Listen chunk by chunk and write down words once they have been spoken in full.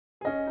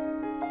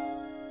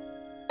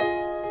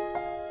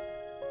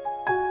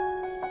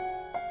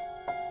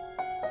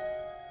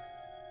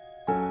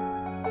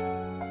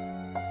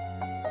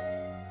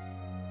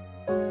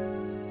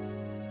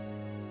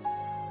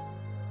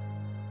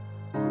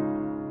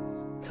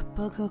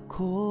Kapag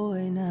ako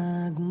ay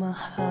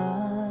nagmahal,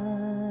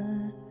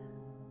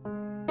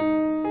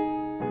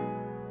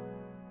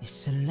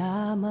 isa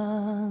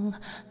lamang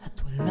at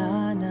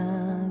wala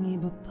nang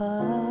iba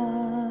pa.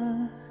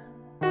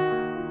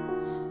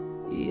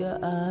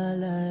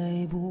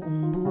 Iaalay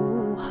buong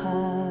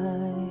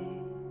buhay,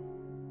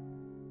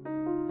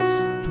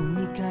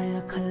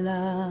 lumikaya ka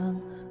lang,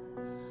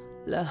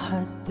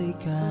 lahat ay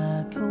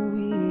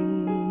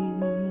gagawin.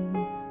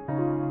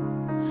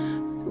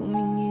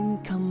 Tumingin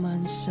ka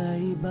man sa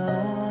iba,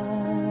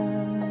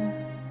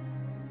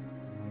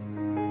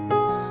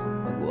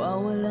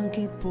 magwawalang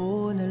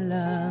kipo na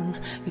lang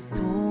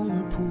itong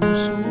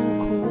puso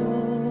ko.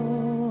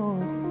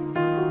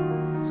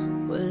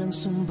 Walang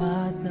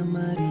sumbat na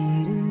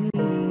maririnig,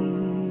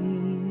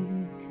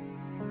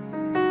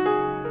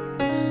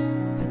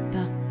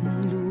 patak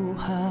ng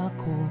luha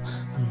ko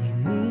ang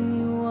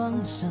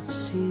iniwang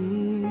saksi.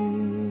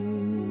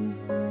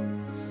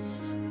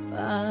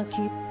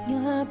 Bakit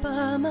nga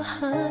ba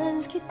mahal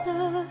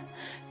kita?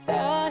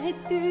 Kahit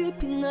di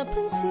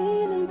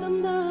pinapansin ang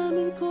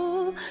damdamin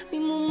ko,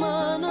 di mo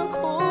man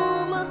ako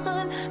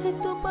mahal,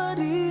 ito pa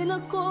rin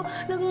ako,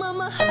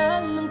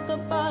 nagmamahal ng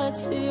tapat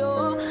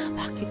sa'yo.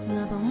 Bakit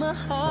nga ba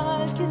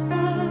mahal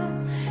kita?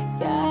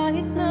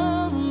 Kahit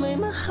na may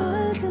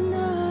mahal ka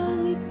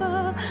ng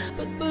iba,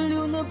 ba't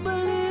baliw na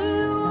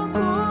baliw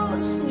ako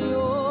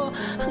sa'yo?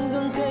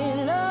 Hanggang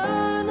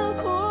kailan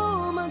ako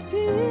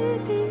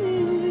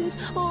magtitiis?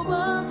 O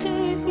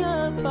bakit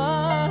nga ba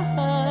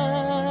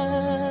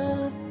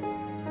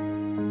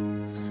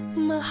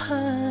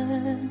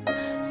mahal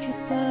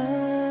kita?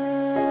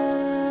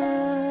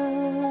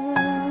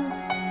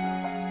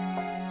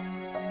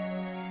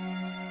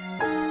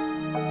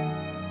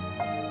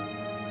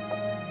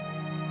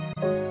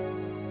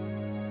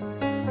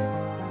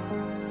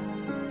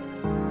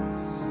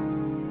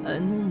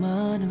 Ano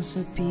man ang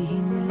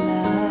sabihin nila,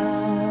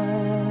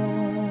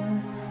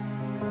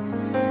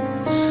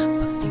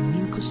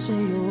 pagtingin ko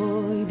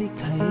sa'yo'y di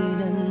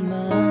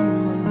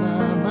kailanman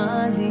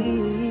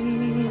mamamaling.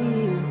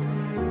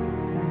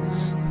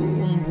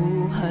 Buong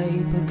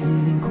buhay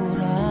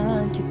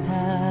paglilingkuran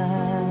kita,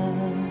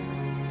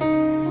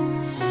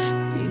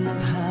 di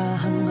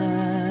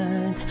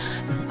naghahangad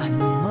ng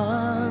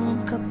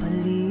anumang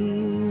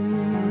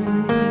kapalit.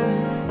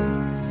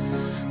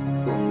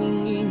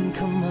 Tumingin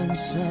ka man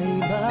sa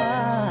iba,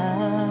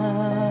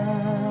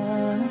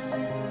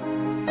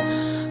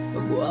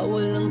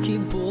 magwawalang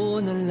kibo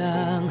na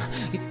lang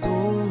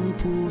itong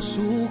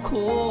puso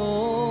ko.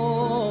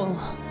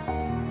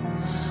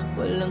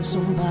 Walang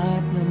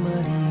sumbat na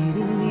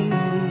maririnig,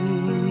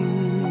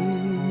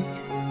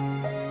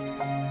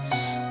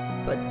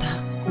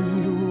 patak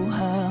ng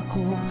luha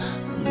ko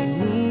ang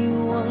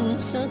iniwang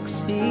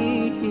saksi.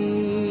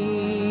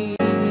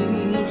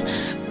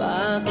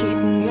 Bakit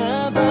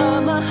nga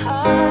ba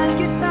mahal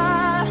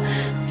kita?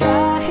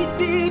 Kahit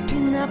di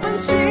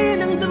pinapansin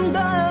ang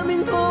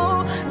damdamin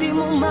ko, di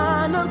mo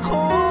man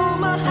ako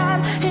mahal,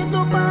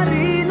 ito pa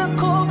rin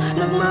ako,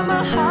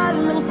 nagmamahal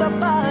ng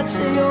tapat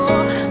sa'yo.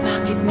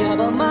 Bakit nga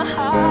ba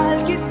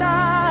mahal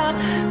kita?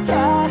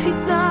 Kahit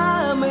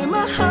na may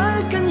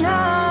mahal ka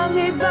ng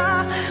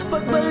iba,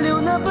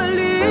 pagbaliw na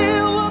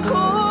baliw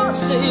ako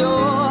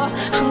sa'yo.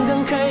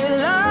 Hanggang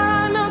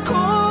kailan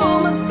ako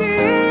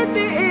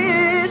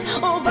magtitiis?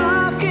 O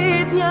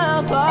bakit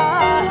nga ba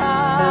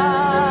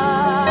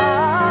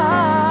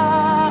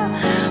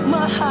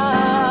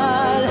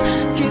mahal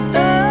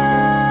kita?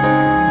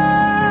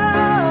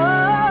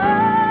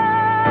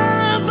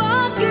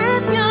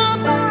 Bakit nga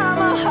ba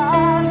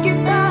mahal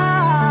kita?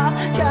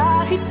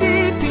 Kahit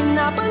di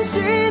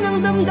pinapansin ang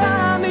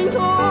damdamin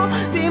ko,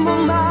 di mo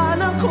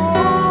man ako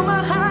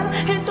mahal,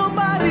 ito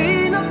pa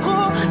rin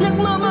ako,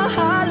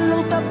 nagmamahal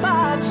ng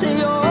tapat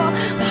sa'yo.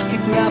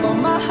 Bakit nga ba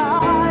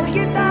mahal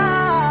kita?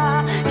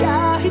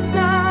 Kahit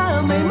na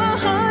may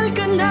mahal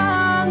ka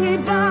ng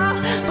iba,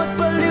 ba't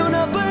baliw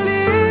na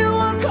baliw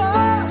ako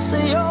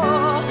sa'yo?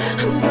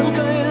 Hanggang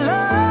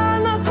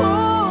kailan ako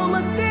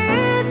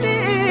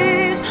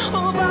magtitiis?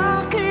 O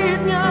bakit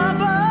nga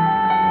ba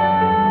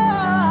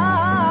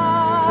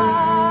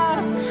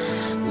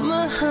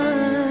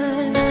mahal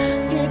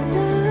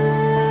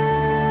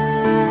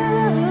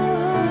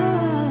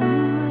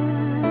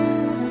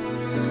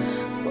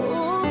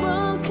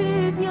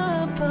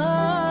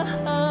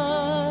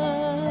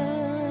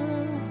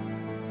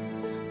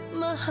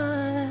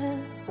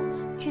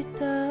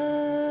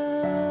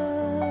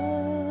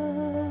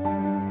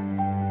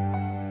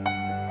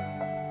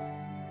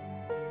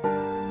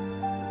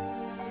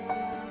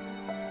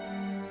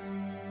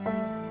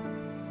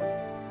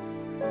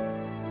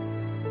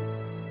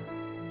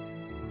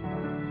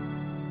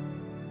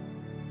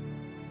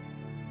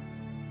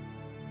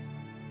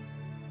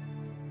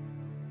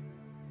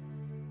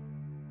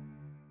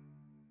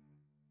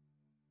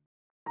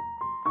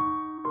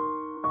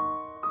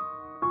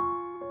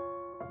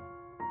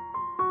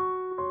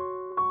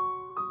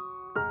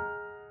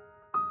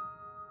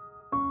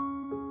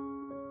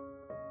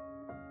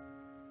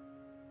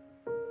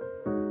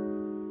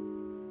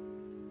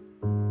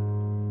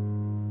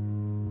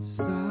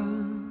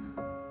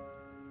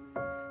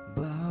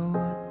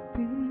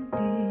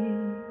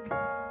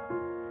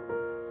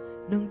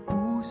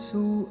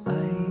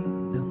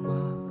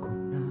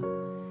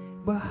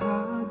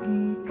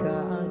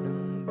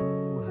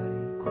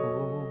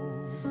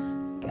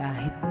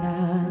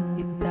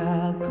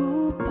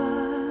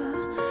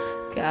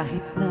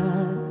Kahit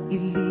na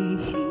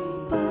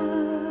ilihim pa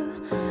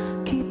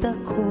kita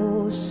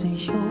ko sa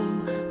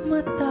iyong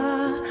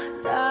mata,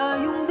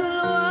 tayong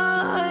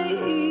dalawa ay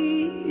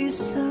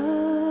iisa.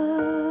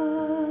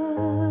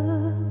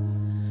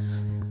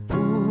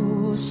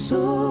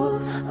 Puso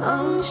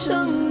ang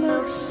siyang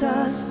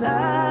nagsasabi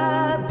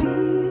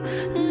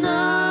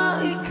na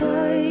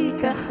ika'y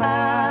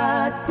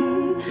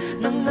kahati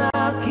ng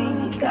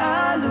aking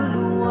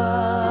kaluluwa.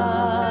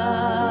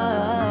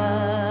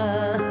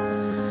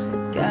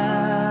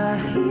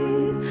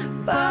 Kahit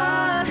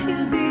pa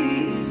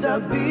hindi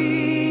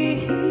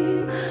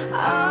sabihin,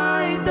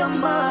 ay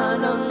dama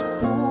ng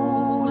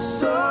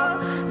puso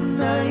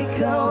na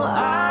ikaw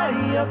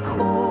ay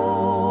ako.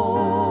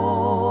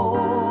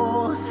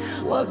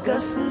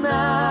 Wagas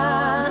na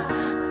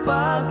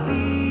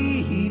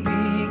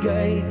pag-ibig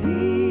ay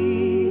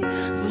di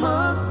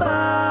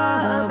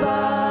magbabago.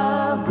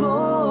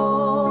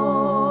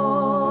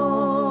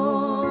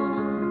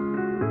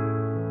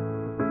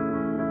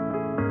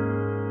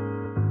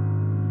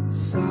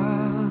 Sa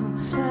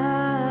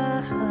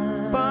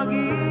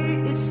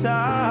pag-iisa,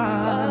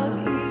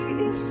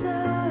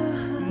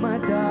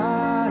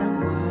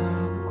 madarama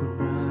ko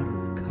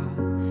naroon ka.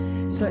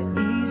 Sa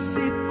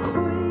isip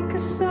ko'y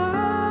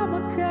kasama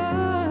ka.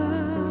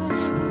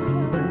 Hindi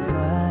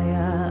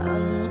magkaya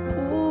ang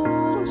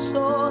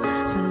puso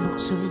sa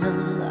lukso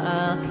ng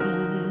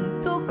aking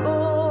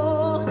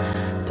dugo.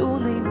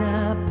 Tunay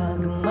na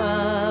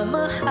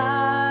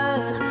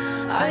pagmamahal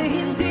ay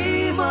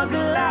hindi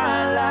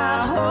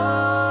maglalaho.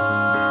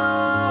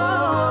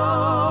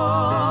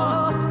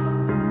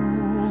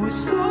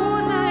 Puso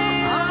na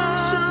ang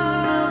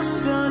siyang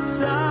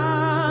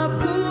nagsasabi,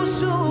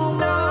 puso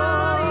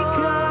na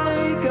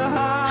ika'y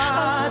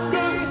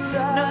kahati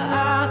ng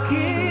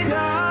aking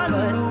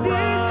kaluluwa.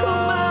 Pati ko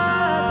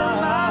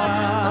madama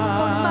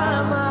ang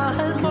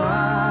pagmamahal mo.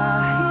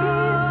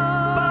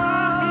 Kahit pa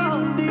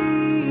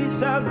hindi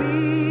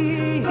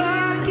sabihin,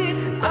 bakit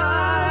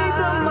ay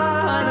dama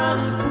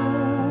ng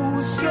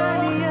puso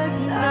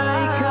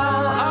na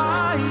ikaw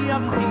ay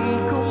ako.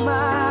 Di ko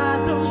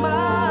madama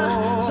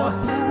sa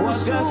puso.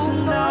 Wagas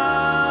na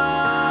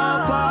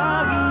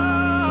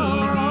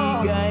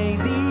pag-ibig ay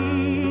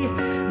di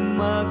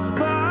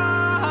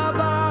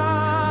magbabago.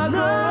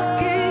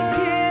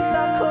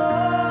 Nakikita ko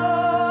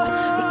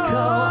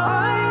ikaw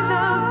ay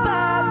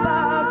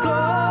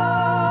nagbabago.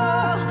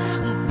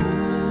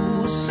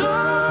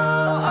 Puso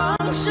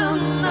ang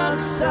siyang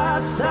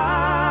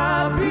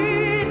nagsasabi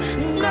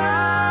na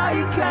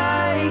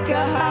ika'y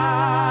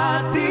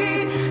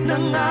kahati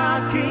ng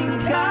aking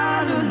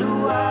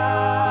kaluluwa.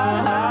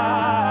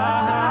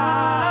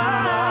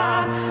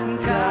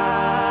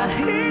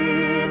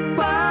 Kahit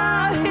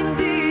pa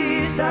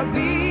hindi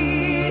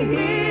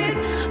sabihin,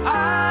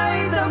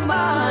 ay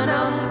dama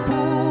ng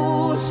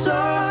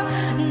puso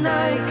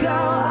na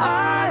ikaw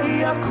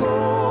ay ako.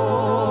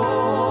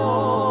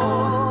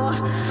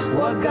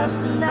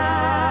 Wagas na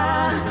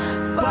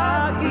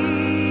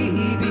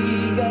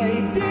pag-ibig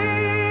ay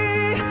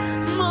di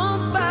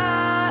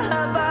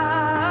magbabago.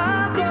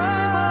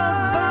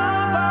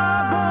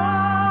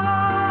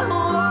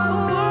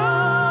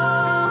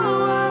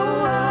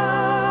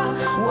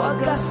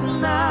 Wagas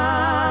na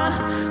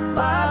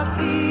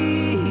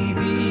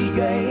pag-ibig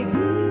ay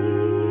di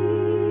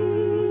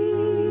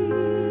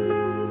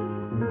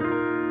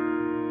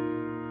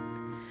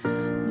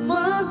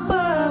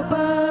magbabago.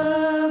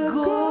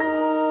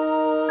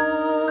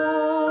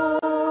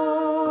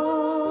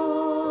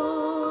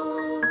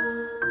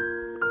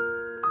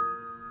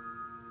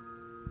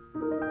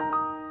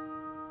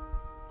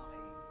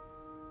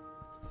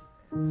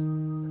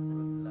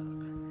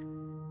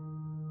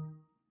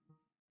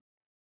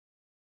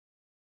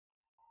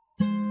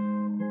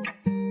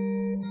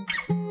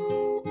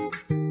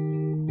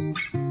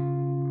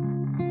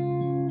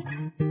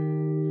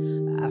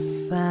 I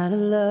found a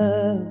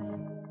love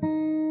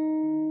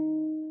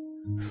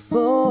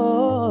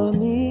for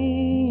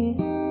me.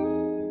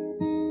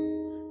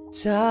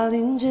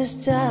 Darling,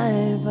 just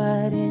dive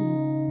right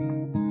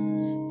in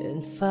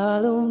and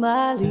follow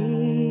my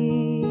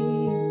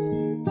lead.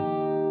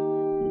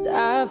 And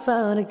I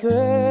found a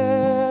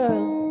girl,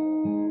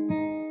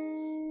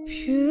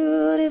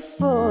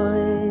 beautiful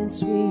and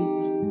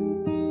sweet.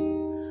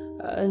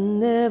 I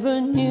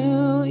never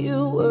knew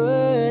you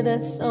were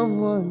that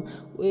someone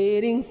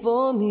waiting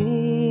for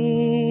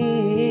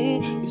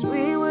me. 'Cause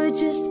we were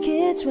just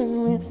kids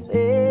when we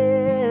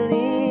fell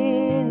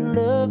in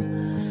love,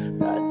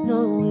 not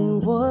knowing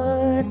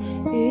what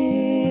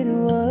it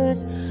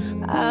was.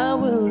 I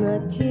will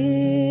not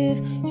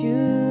give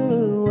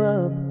you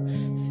up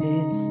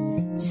this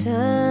time.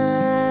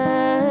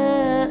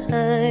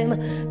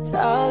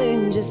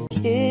 Darling, just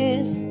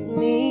kiss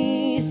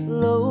me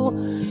slow.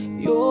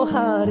 Your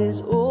heart is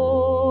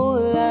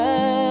all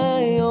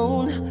I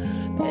own,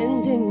 and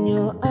in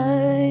your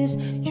eyes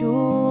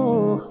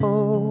you're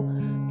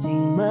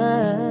holding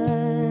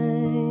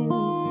mine.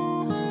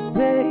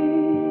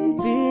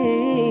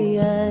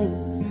 Baby, I'm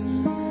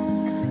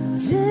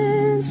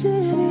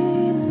dancing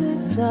in the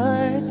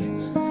dark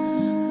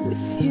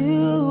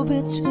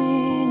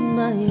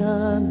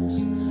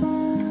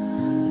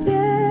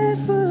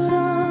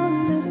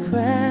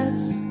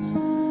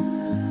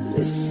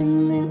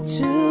listening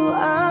to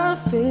our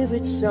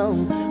favorite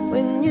song.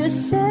 When you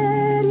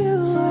said you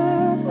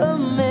were a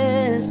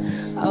mess,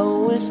 I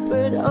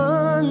whispered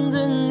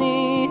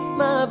underneath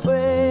my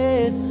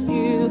breath.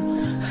 You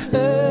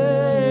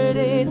heard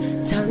it,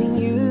 telling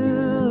you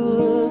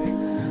look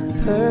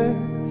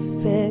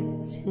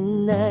perfect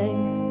tonight.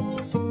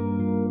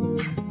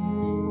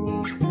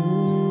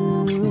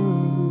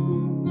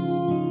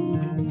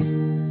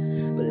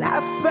 Well, I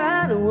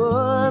found a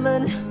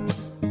woman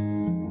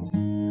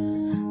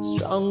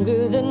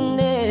stronger than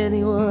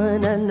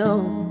anyone I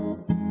know.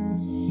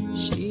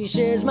 She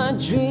shares my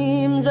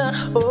dreams. I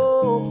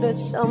hope that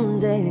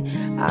someday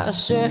I'll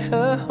share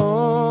her home.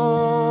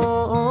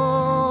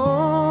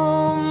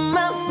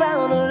 I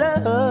found a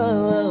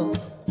love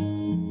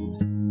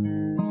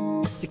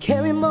to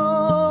carry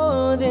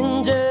more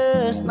than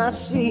just my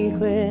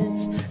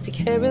secrets, to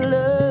carry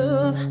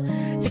love,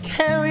 to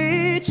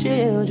carry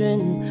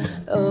children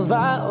of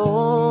our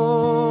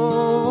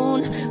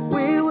own.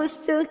 We were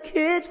still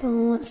kids, but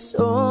we're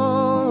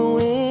so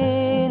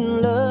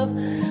in love,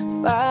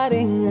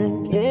 fighting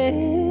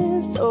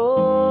against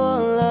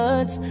all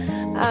odds.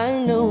 I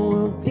know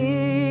we'll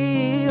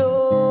be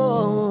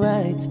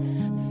alright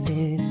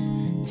this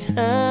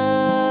time.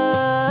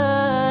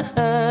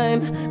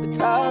 But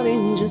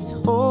darling, just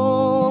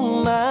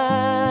hold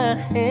my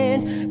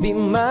hand. Be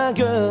my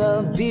girl,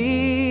 I'll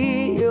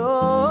be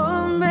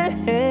your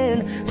man.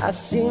 I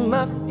see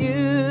my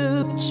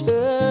future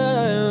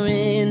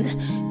in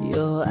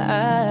your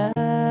eyes,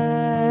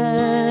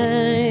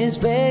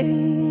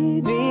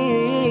 baby.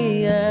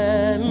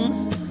 I'm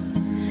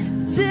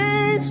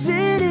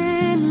dancing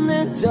in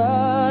the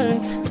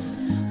dark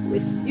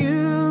with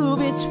you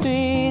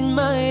between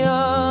my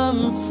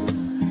arms,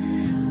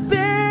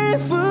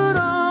 barefoot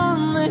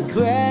on the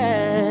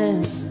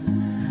grass,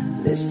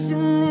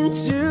 listening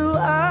to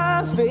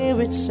our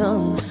favorite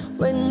song.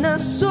 When I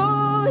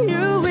saw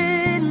you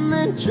in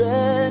the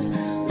dress,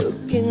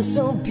 looking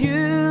so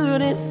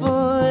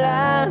beautiful,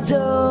 I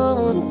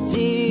don't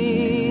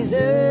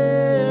deserve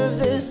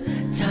this.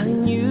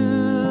 Telling you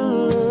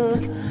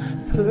look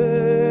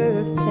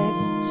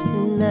perfect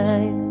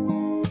tonight.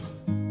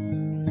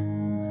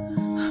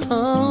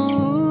 Oh,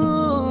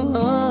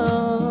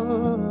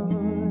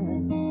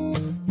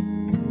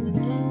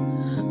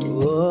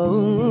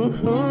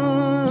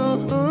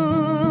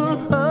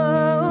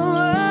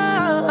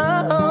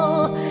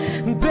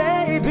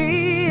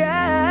 baby,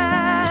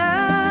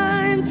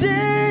 I'm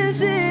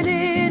dancing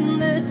in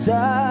the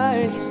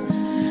dark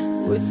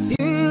with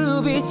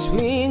you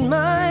between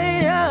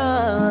my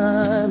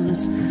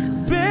arms,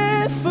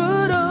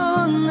 barefoot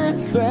on the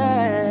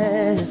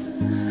grass,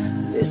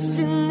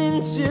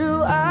 listening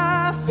to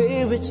our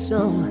favorite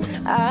song.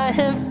 I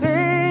have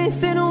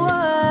faith in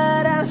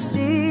what I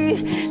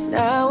see.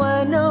 Now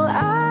I know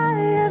I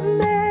have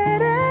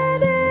met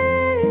an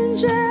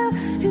angel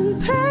in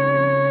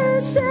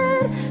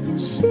person, and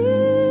she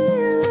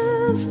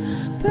looks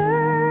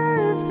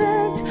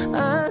perfect.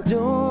 I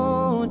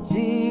don't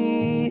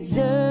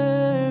deserve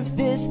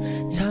this.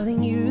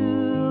 Telling you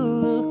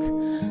look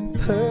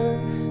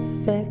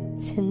perfect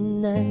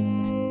tonight.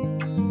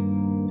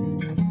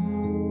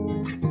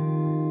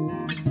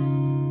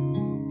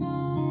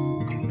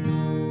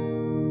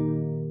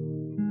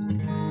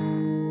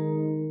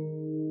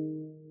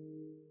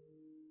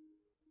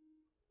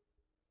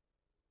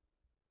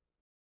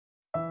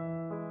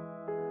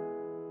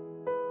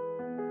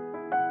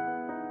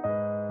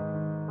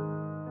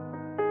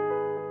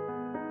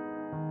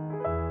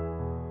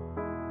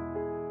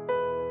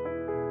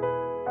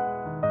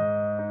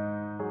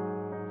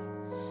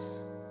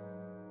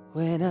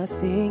 When I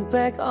think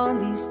back on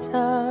these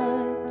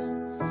times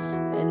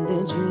and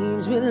the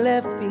dreams we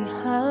left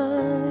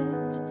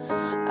behind,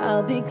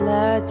 I'll be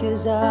glad,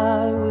 'cause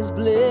I was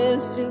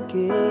blessed to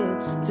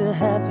get to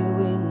have you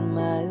in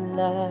my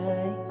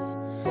life.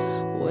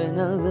 When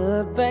I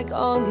look back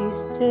on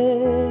these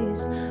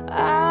days,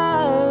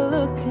 I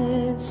look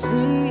and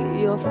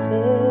see your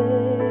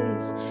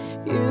face.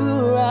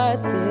 You're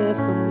right there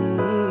for me.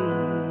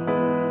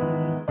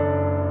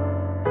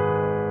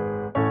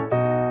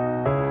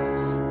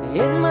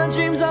 In my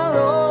dreams I'll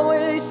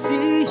always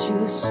see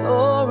you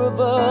soar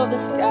above the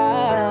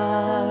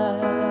sky.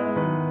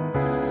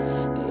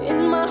 In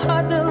my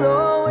heart there'll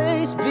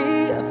always be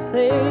a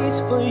place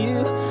for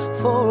you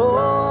for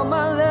all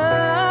my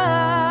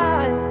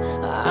life.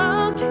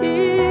 I'll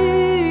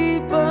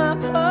keep a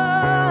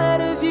part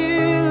of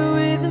you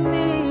with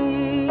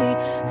me,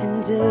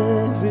 and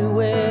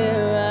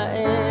everywhere I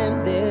am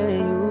there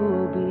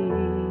you'll be,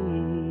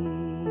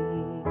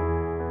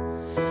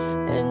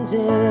 and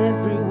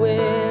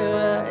everywhere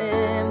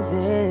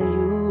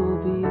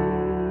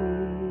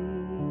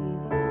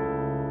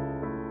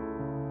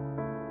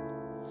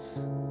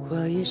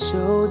you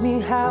showed me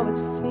how it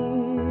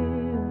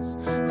feels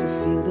to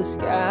feel the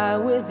sky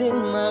within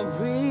my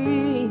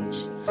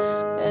reach,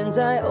 and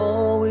I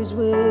always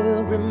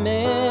will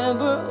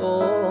remember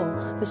all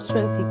the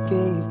strength you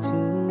gave to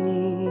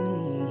me.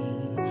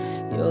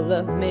 Your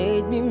love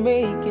made me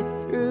make it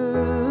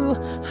through.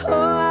 Oh,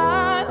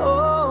 I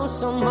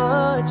so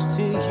much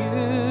to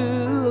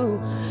you.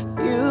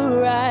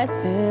 You're right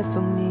there for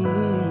me.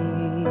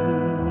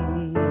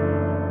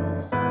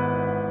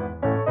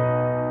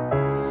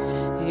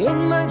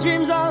 In my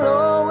dreams I'll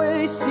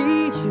always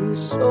see you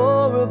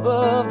soar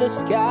above the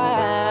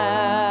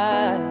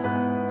sky.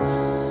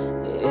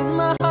 In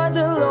my heart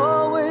there'll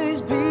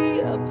always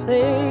be a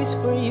place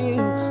for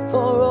you.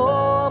 For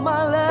all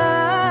my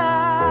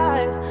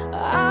life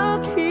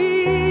I'll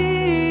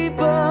keep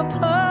a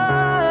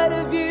part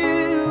of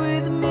you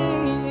with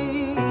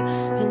me.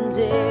 And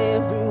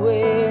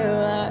everywhere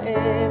I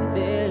am,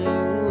 there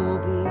you'll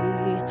be.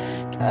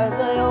 'Cause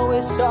I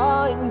always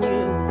saw in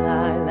you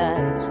my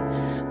light,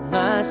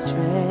 my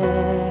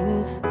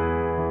strength.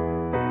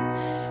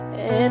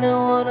 And I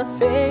wanna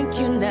thank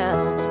you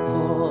now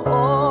for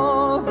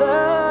all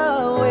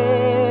the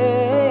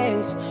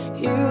ways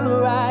you're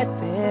right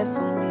there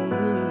for me.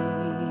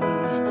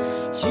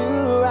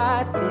 You're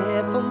right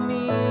there for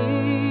me.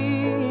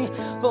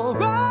 For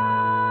always.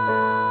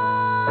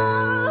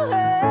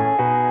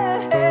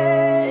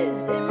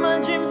 In my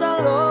dreams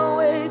I'll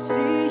always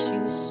see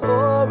you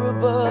soar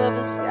above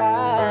the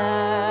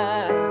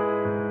sky.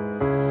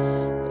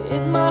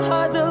 In my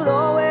heart there'll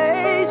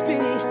always be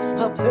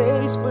a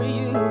place for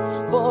you.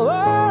 For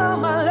all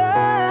my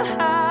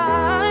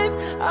life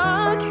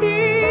I'll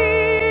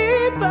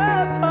keep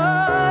a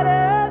part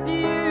of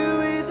you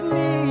with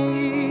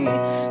me.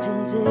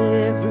 And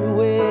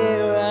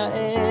everywhere I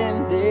am,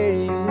 there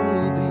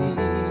you'll be.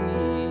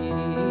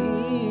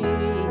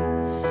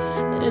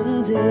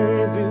 And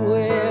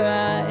everywhere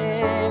I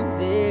am,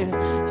 there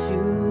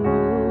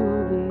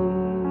you'll be.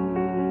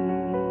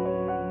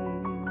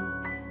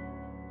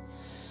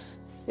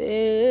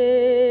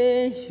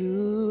 There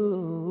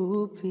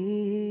you'll be.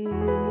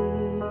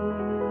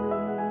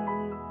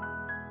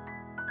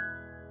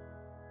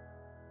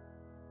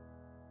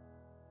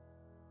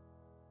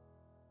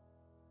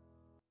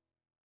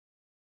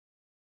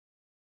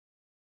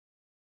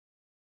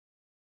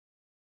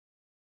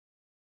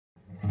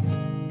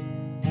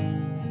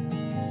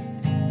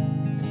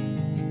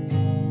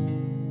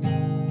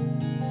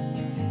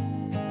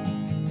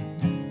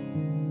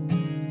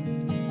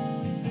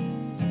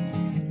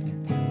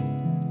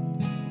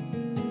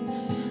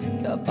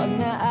 Kapag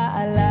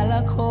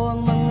naaalala ko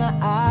ang mga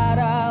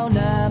araw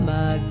na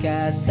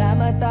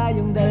magkasama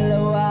tayong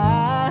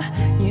dalawa,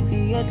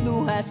 ngiti at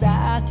luha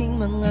sa aking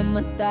mga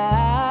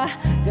mata.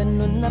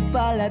 Ganun na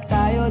pala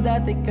tayo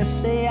dati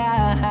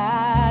kasaya.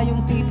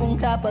 Yung tipong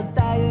kapag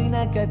tayo'y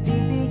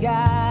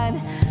nagkatitigan,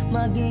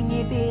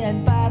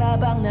 magingitian para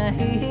bang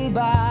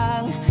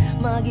nahihibang.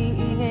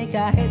 Mag-iingay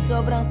kahit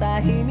sobrang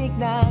tahimik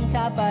ng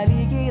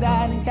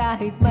kapaligiran.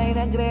 Kahit may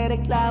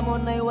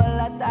nagre-reklamo na'y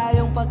wala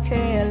tayong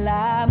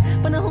pakialam.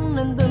 Panahong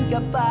nandun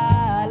ka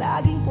pa,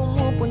 laging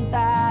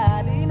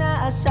pumupunta. Di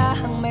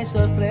naasahang may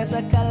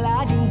sorpresa ka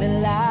laging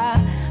dala.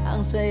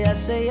 Ang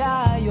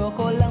saya-saya,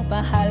 ayoko lang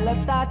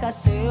pahalata.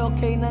 Kasi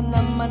okay na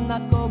naman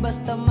ako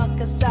basta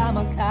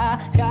magkasama ka.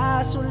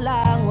 Kaso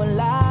lang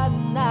wala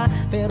na,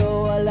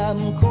 pero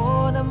alam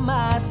ko na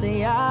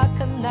masaya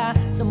ka na.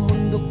 Sa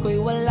mundo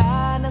ko'y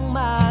wala nang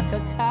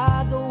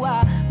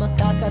makakagawa,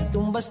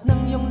 makakatumbas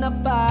ng iyong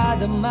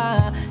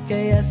napadama.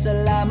 Kaya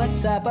salamat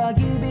sa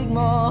pag-ibig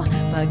mo.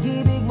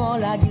 Pag-ibig mo,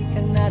 lagi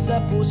kang nasa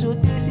puso't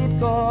isip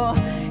ko.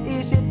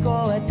 Isip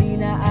ko at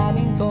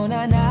inaamin ko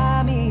na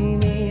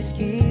namimiss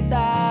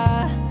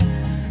kita.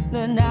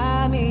 Na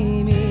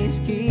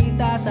namimiss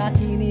kita.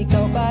 Sa'kin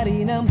ikaw pa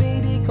rin ang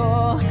baby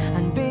ko.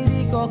 Ang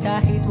baby ko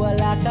kahit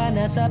wala ka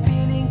na sa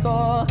piling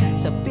ko.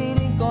 Sa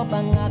piling ko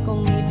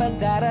pangakong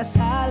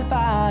ipagdarasal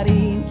pa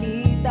rin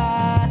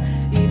kita.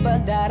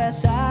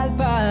 Ipagdarasal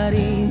pa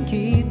rin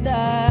kita.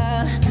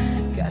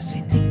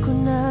 Kasi di ko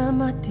na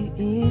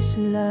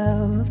matiis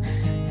love.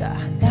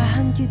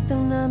 Dahan-dahan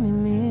kitang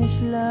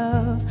namimiss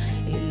love.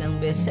 Ilang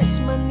beses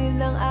man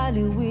nilang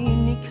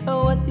aliwin,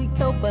 ikaw at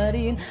ikaw pa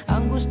rin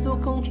ang gusto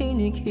kong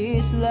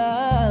kinikiss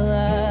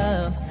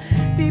love.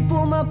 Di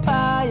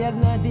pumapayag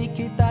na di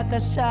kita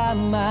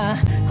kasama.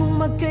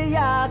 Kung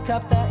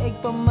magkayakap taig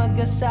pa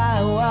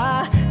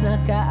mag-asawa.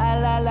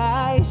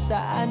 Nakaalalay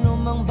sa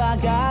anumang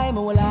bagay.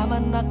 Mawala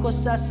man ako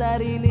sa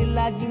sarili,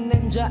 laging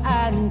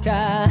nandiyan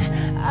ka.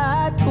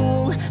 At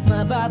kung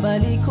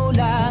mababalik ko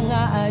lang,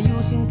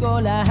 aayusin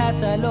ko lahat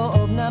sa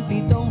loob ng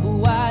 7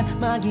 buwan.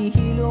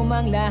 Maghihilom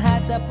ang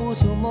lahat sa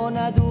puso mo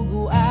na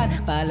duguan.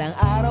 Palang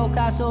araw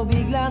kaso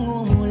biglang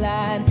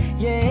umulan.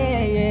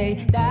 Yeah, yeah.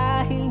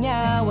 Dahil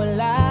nga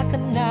wala ka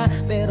na,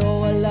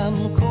 pero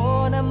alam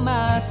ko na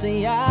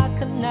masaya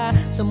ka na.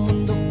 Sa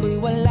mundo ko'y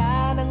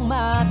wala nang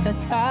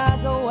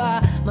makakagawa,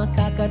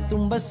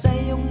 makakatumbas sa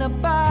iyong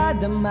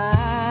napadama.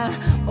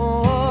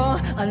 Oh,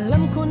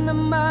 alam ko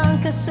namang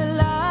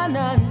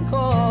kasalanan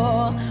ko.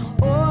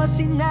 Oh,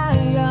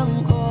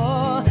 sinayang ko.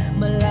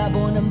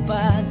 Malabo ng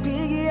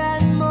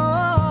pagbigyan mo,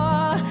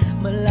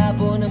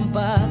 malabo ng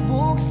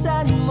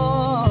pagbuksan mo.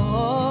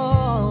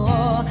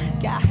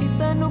 Kahit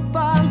ano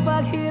pang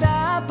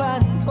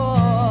paghirapan ko,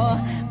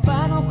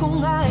 paano kung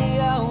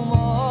ayaw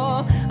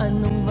mo?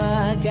 Anong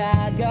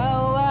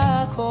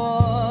magagawa ko?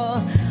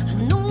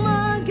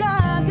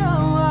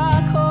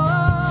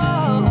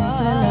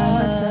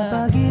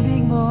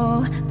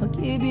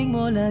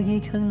 lagi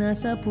kang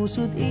nasa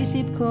puso't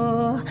isip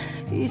ko.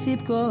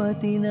 Isip ko at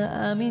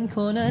inaamin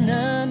ko na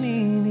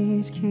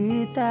namimiss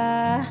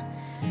kita.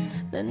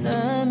 Na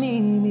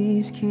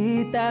namimiss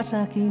kita.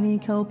 Sa'kin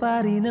ikaw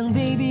pa rin ang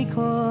baby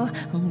ko.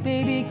 Ang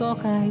baby ko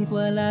kahit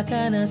wala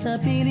ka na sa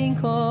piling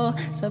ko.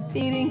 Sa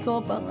piling ko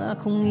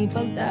pangakong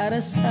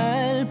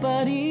ipagdarasal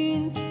pa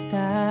rin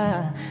kita.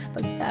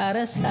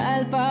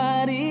 Pagdarasal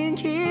pa rin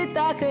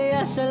kita.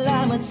 Kaya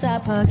salamat sa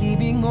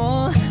pag-ibig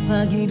mo.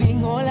 Pag-ibig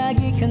mo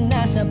lagi kang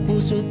nasa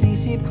puso't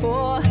isip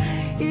ko.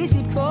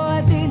 Isip ko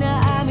at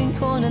inaamin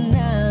ko na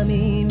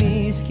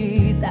namimiss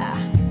kita.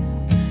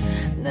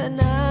 Na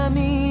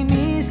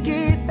namimiss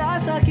kita.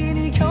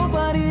 Sa'kin ikaw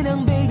pa rin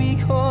ang baby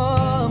ko.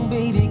 Ang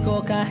baby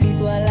ko kahit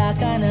wala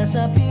ka na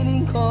sa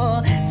piling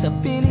ko. Sa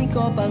piling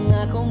ko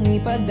pangakong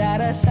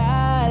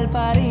ipagdarasal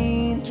pa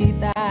rin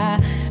kita.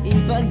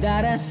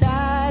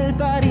 Ipagdarasal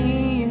pa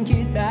rin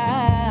kita.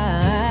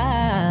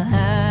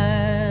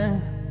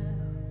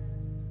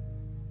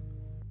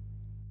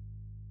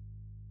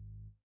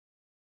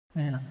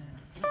 Ganyan lang.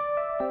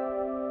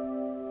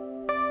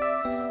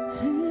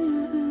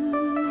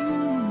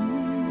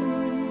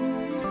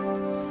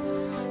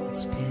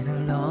 It's been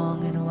a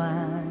long and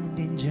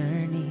winding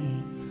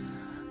journey,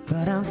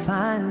 but I'm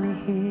finally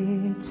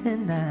here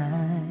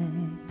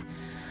tonight,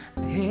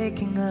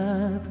 picking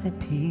up the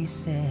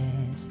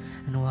pieces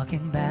and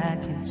walking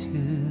back into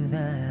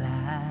the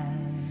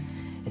light,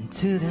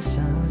 into the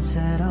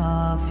sunset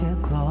of your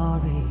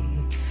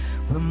glory,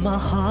 where my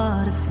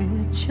heart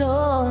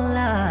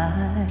visualize.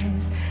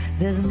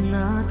 There's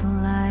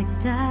nothing like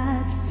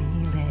that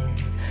feeling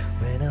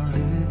when I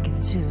look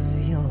into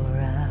your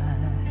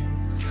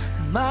eyes.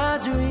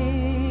 My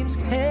dreams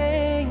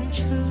came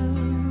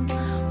true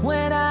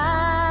when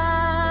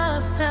I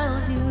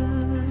found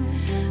you.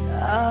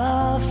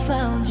 I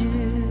found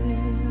you.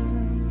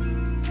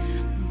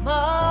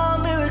 My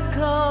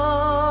miracle.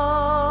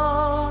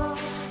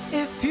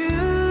 If you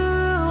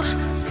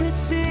could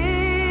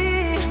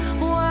see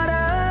what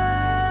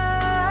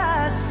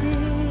I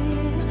see,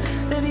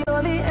 then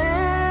you're the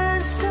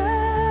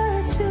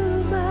answer to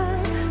my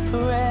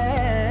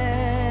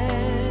prayers.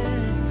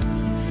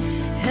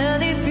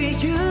 And if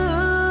you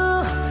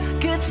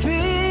could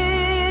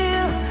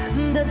feel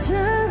the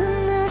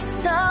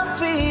tenderness I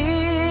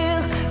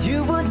feel,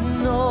 you would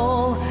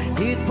know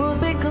it would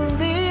be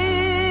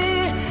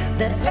clear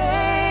that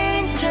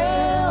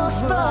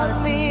angels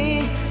brought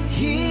me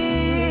here.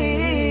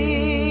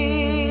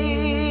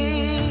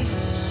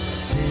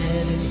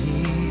 Standing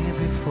here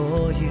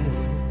before you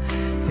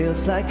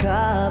feels like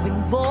I've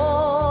been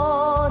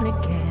born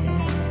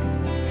again.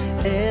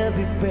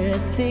 Every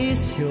breath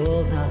is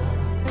your love.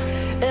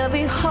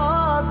 Every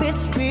heartbeat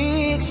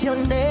speaks your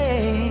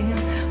name.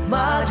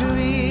 My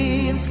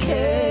dreams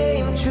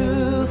came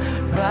true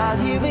right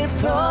here in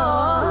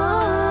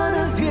front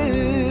of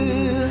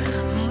you.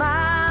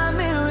 My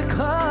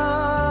miracle.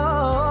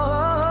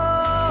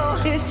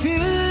 If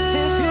you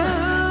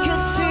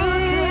could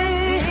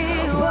see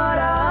what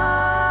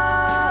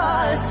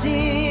I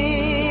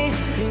see,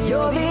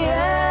 you're the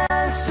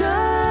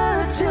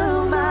answer to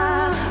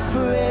my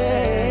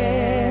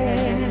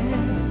prayers.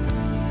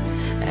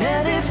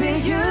 And if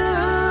you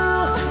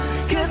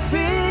could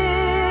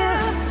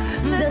feel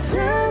the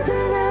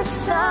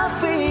tenderness I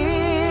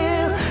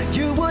feel,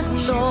 you would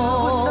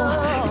know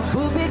it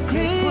would be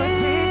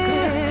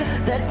clear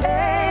that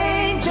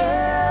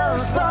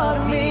angels brought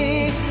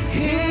me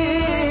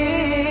here.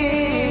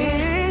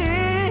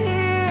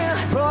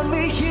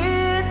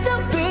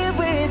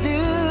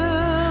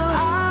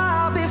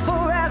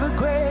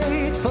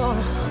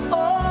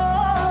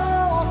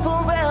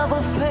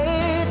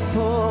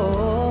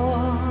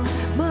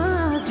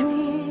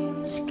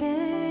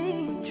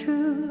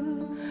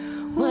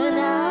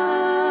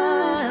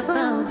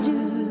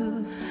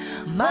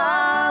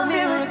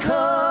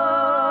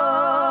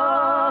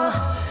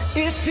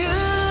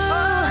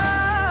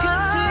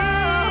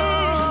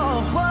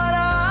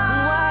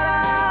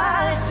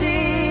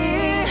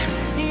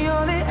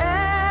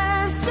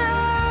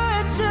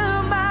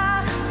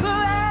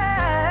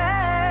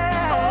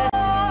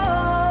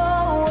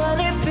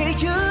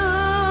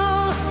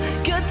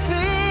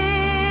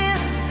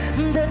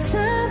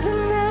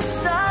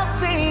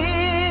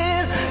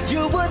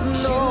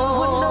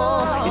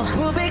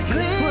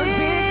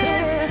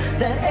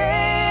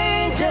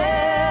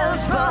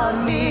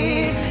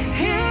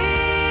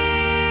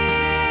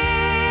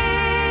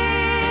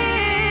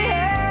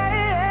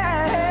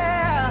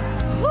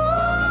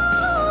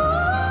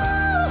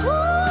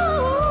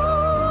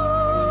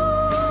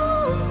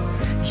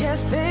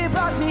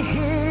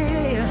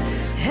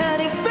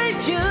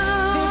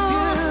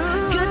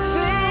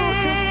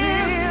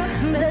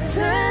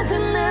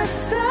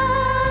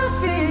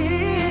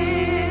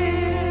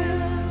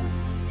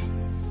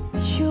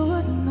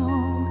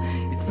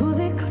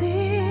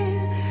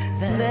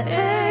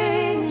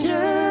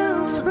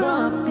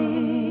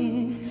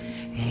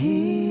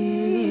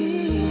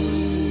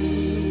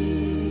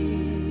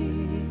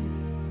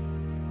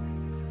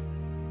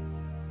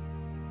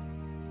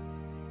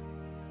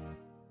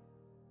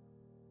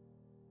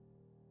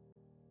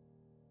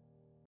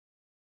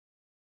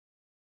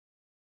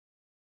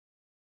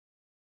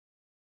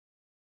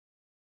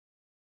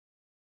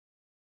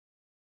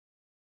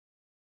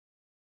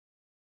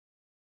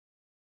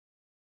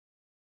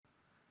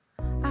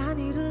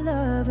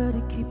 lover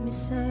to keep me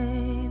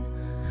sane.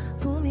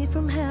 Pull me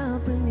from hell,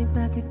 bring me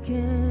back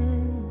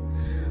again.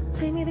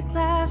 Play me the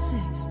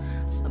classics,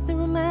 something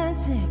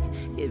romantic.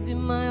 Give you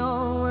my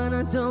all when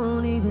I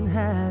don't even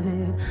have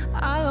it.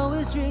 I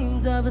always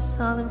dreamed of a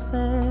solemn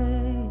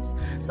face,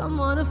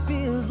 someone who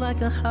feels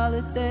like a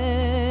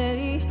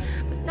holiday.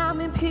 But now I'm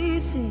in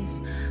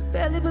pieces,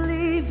 barely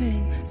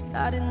believing,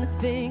 starting to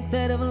think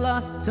that I've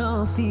lost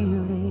all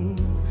feeling.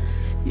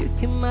 You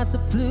came out the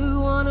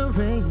blue on a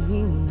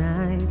rainy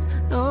night,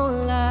 no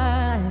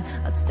lie.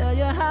 I'll tell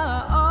you how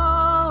I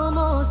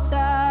almost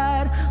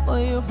died,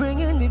 while you're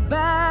bringing me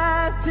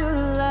back to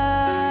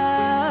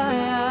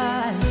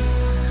life.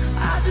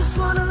 I just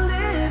wanna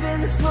live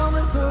in this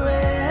moment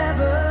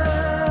forever,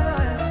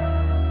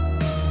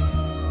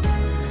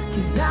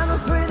 'cause I'm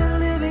afraid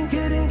that living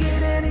couldn't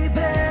get any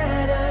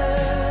better.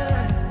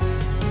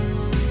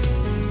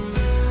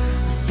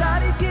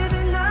 Started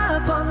giving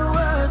up on the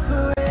word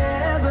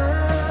forever,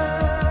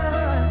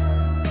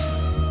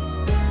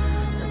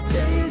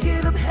 until you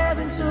give up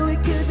heaven so we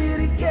could be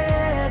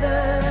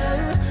together.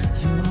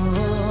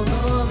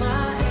 You're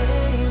my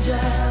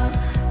angel,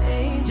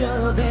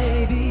 angel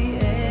baby,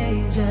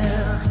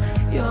 angel.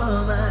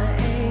 You're my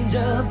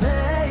angel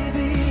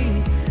baby,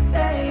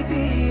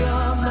 baby.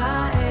 You're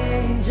my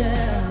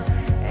angel,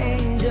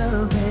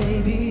 angel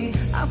baby.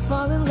 I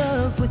fall in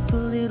love with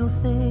the little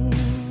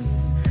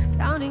things,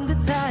 counting the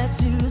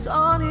tattoos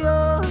on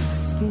your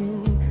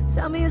skin.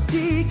 Tell me a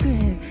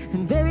secret,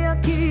 and baby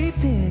I'll keep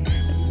it.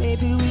 And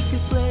maybe we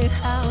could play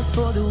house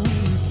for the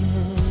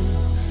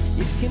weekend.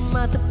 You came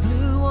out the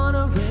blue on a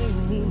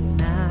rainy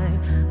night,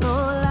 no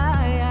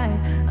lie.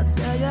 I'll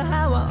tell you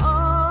how I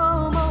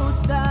almost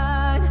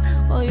died,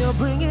 while you're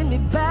bringing me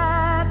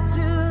back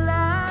to life.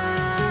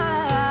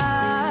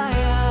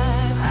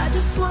 I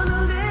just wanna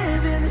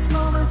live in this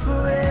moment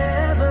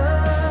forever,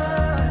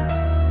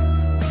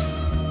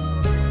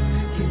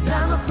 'cause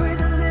I'm afraid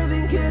that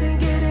living couldn't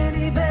get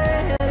any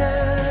better.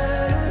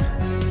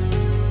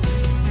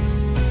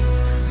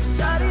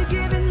 Started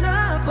giving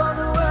up on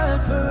the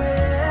word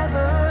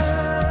forever,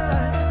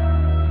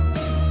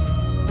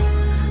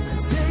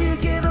 until you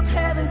gave up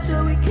heaven so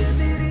we could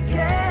be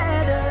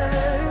together.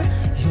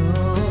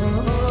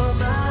 You're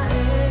my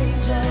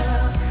angel,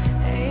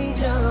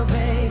 angel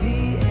baby,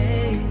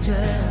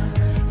 angel.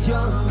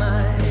 You're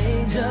my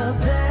angel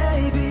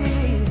baby,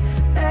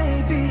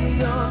 baby.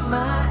 You're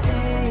my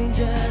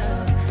angel,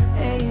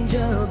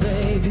 angel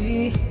baby.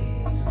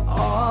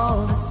 All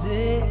the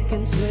sick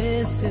and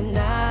twisted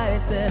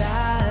nights that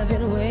I've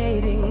been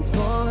waiting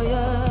for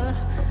you,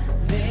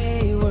 they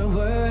were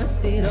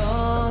worth it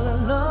all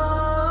alone.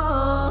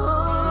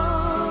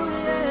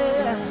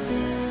 Yeah,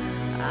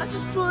 I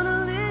just wanna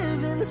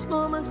live in this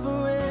moment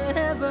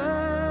forever,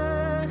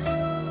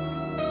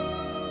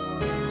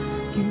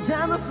 'cause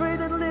I'm afraid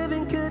that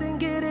living couldn't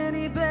get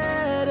any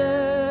better.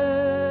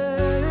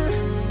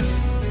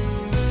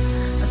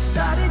 I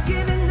started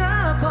giving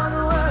up on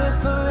the word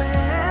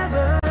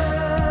forever,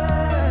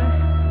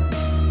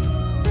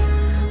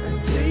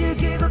 until you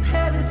gave up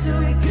heaven so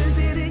we could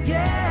be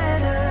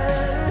together.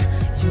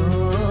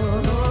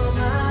 You're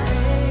my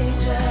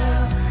angel,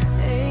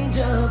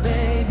 angel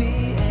baby,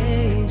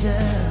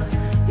 angel.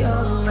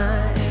 You're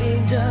my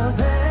angel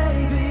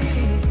baby,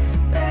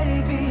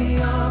 baby.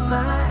 You're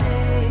my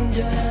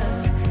angel,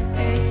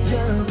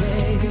 angel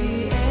baby,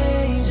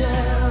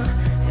 angel,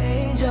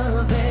 angel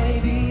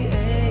baby,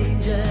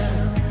 angel.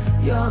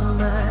 You're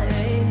my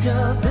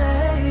angel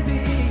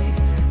baby,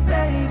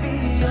 baby.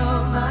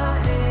 You're my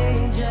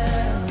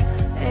angel,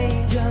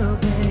 angel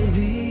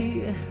baby.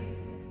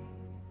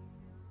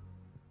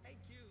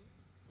 Thank you.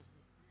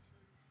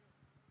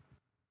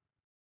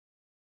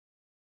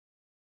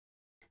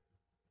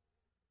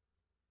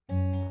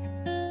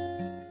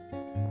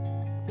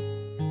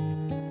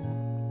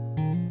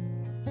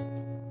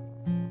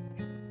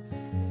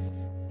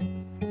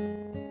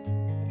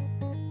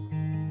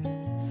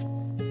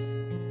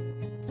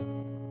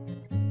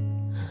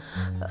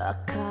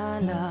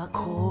 Akala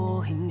ko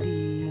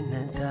hindi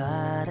na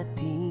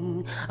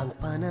darating ang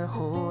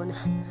panahon,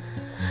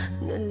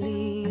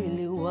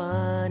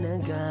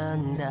 naliliwanag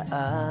ang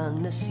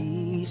daang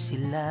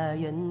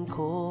nasisilayan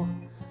ko.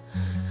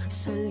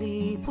 Sa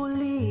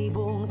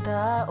libo-libong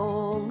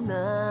taong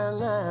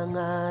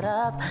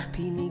nangangarap,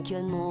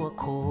 binigyan mo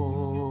ako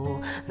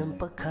ng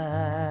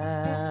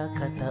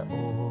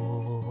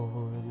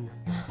pagkakataon.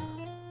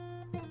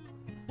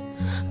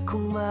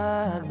 Kung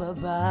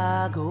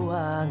magbabago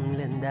ang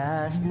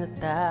landas na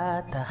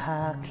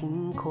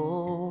tatahakin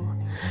ko,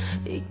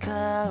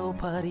 ikaw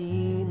pa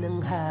rin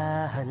ang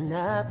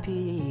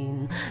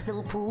hahanapin ng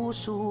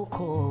puso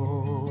ko.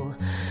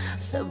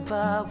 Sa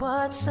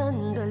bawat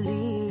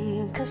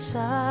sandaling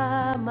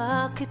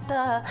kasama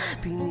kita,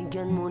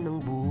 binigyan mo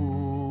ng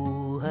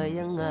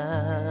buhay ang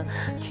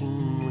aking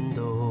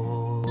mundo.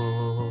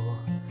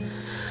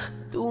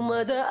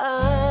 Dumadaan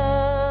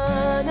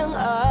ang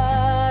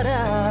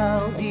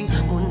araw, di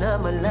mo na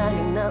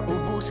malayang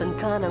naubusan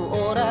ka ng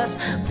oras.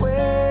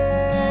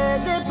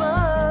 Pwede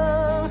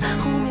bang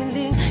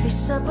humiling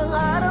isa pang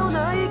araw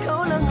na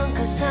ikaw lang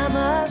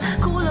kasama.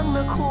 Kulang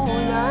na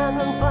kulang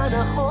ang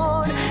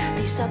panahon,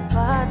 di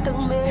sapat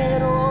ang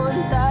meron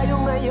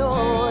tayo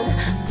ngayon.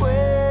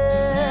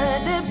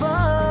 Pwede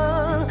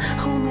bang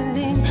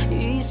humiling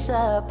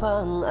isa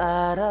pang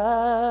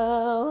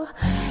araw?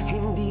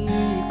 Hindi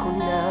ko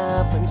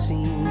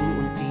napansin,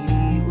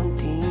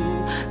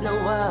 unti-unting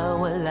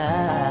nawawala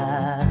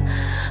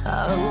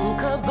ang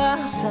kaba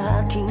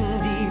sa aking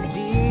dibdib.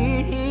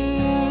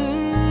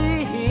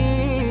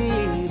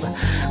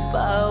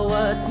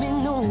 Bawat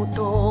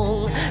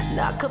minutong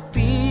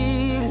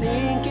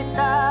nakapiling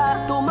kita,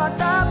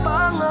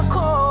 tumatapang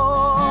ako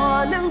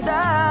ng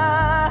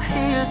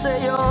dahil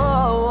sa'yo.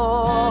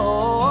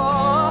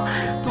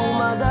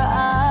 Tumagaan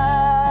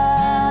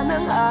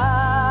ang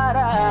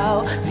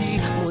araw, di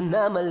mo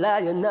na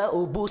malaya na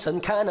ubusan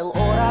ka ng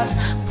oras.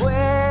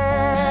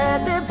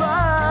 Pwede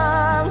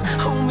bang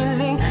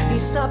humiling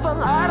isa pang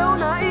araw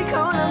na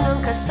ikaw lang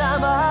ang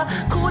kasama?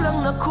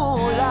 Kulang na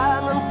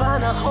kulang ang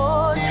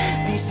panahon,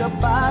 di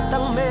sapat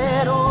ang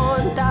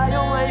meron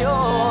tayo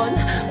ngayon.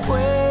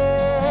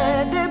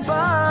 Pwede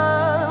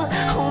bang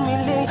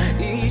humiling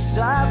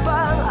isa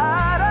pang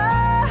araw?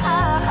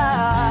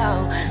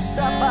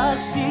 Sa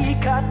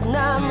pagsikat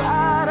ng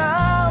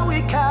araw,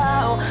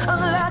 ikaw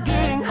ang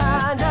laging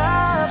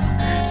hanap.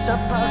 Sa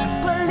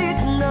pagpalit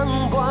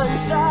ng buwan,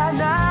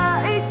 sana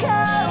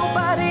ikaw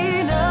pa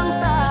rin ang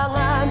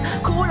tangan.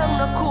 Kulang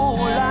na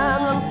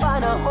kulang ang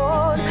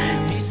panahon,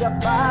 di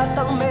sapat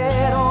ang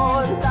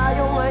meron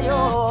tayo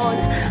ngayon.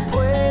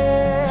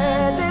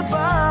 Pwede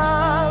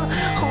bang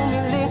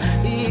humiling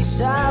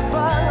isa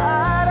pang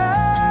araw?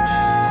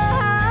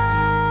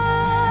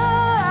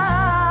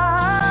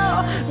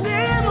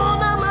 Di mo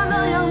na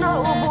malayang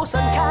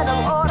naubusan ka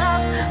ng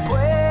oras.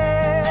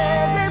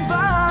 Pwede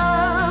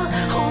bang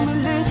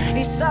humiling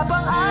isa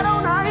pang araw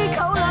na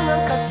ikaw lang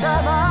ang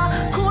kasama?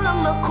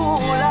 Kulang na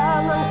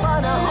kulang ang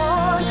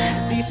panahon,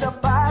 di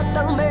sapat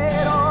ang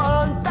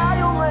meron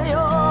tayo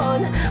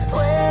ngayon.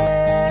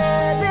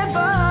 Pwede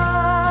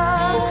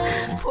bang,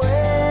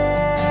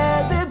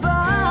 pwede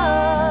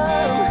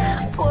bang,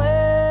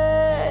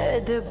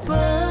 pwede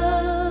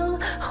bang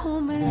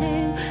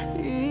humiling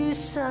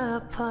isa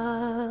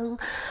pang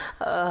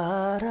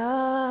araw?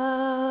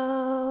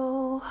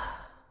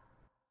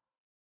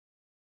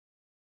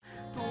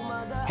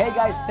 Hey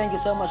guys, thank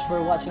you so much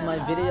for watching my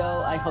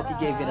video. I hope you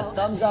gave it a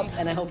thumbs up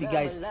and I hope you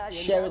guys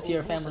share it to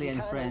your family and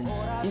friends.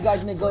 You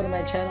guys may go to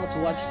my channel to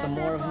watch some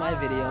more of my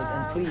videos,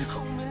 and please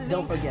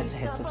don't forget to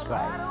hit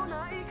subscribe.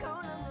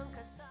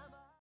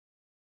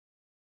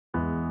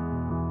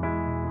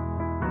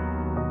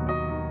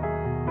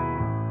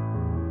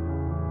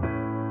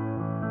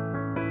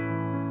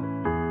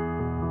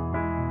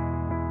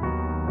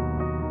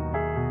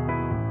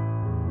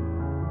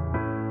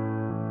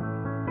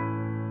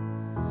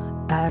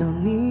 I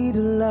don't need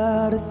a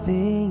lot of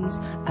things,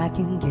 I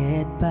can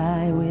get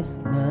by with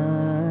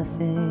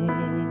nothing.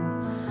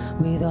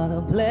 With all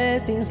the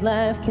blessings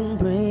life can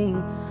bring,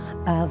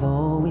 I've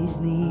always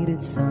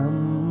needed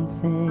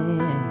something.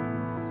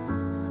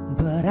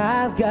 But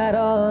I've got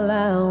all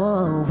I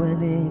want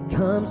when it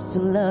comes to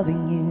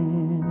loving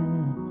you.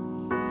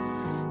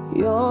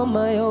 You're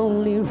my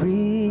only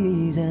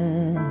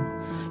reason,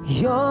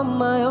 you're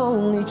my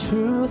only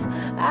truth.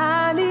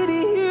 I need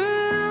you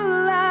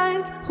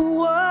like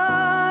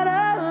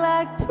water,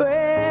 like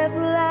breath,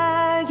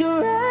 like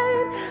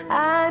rain.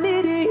 I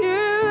need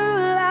you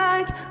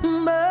like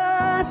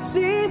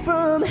mercy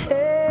from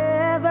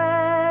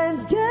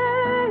heaven's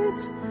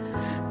gate.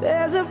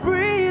 There's a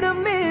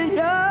freedom in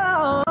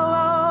your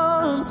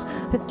arms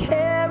that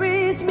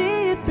carries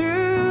me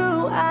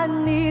through. I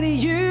need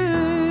you,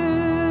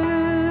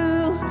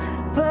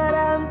 but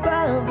I'm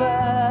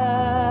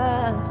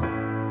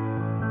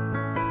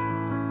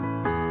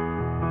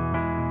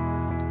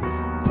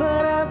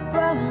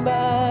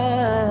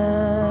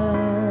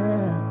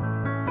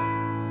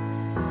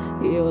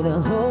you're the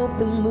hope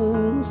that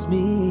moves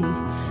me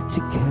to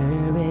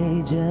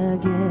courage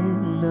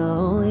again.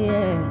 Oh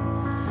yeah,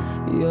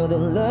 you're the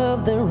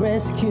love that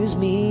rescues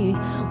me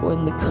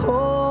when the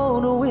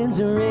cold winds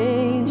are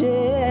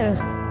raging.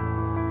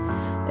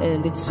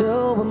 And it's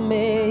so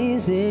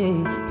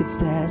amazing, 'cause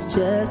that's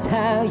just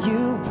how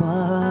you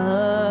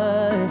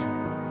are.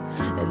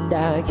 And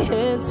I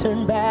can't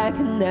turn back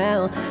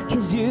now,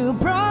 'cause you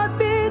brought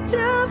me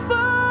too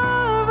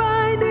far.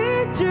 I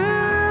need you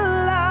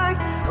like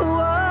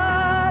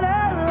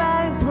water,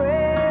 like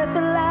breath,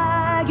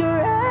 like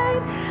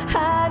rain.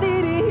 I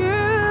need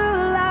you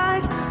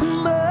like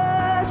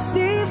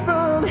mercy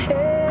from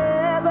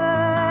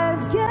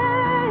heaven's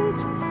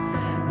gate.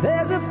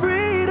 There's a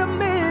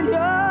freedom in your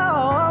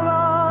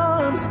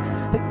arms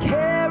that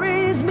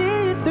carries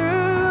me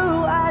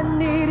through. I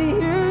need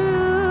you.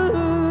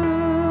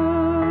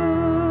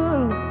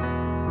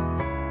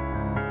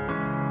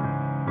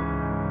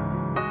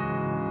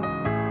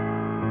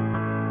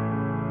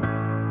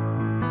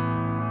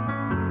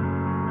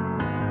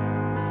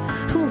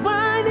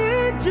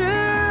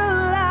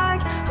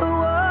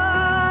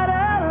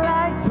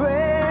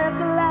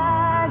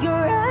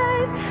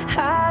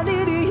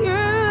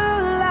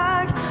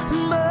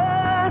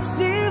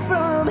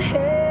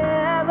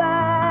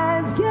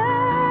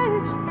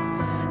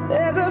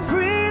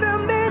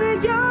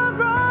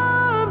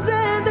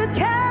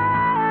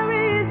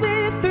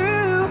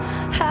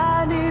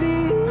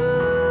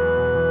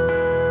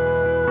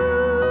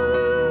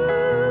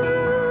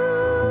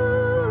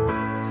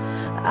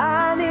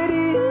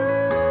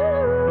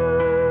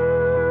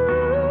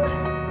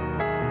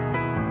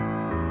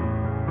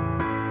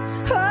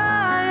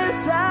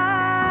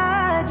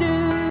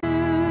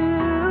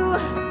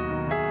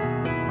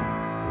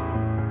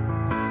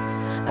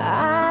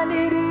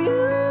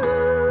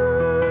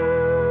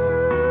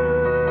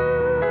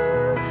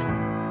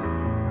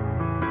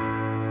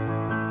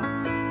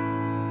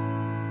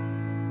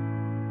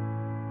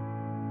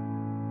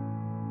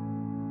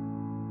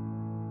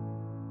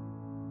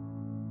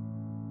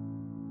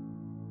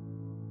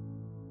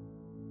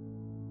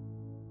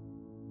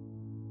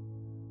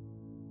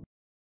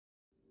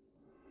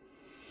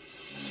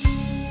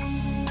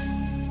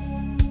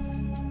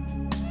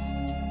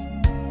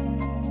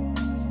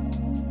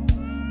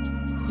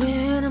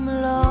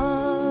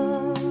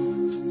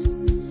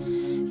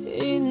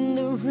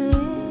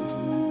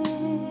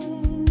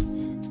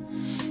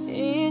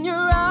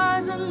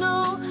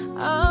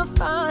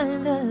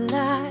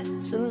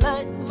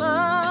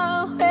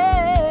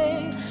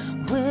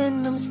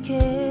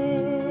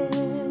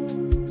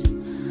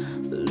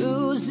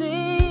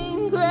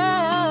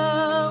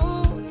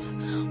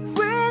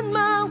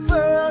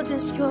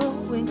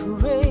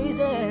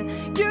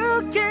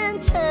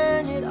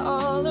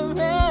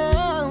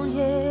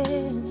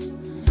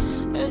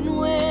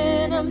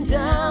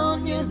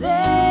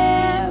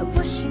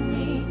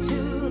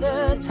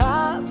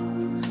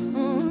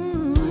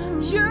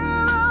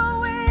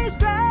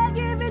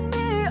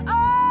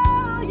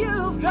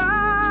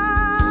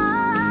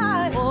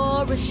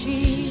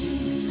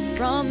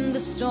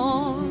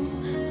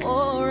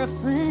 for a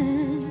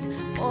friend,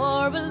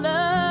 for a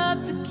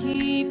love to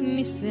keep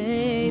me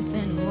safe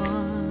and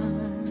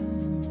warm.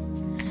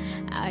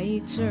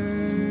 I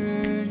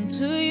turn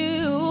to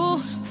you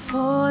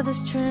for the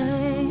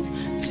strength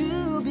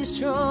to be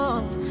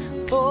strong,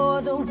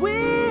 for the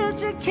will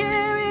to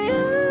carry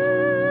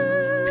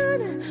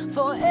on,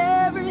 for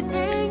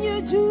everything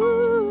you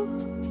do,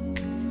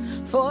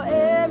 for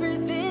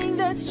everything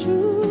that's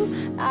true.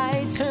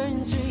 I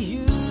turn to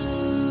you,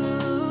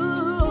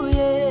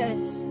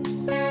 yes.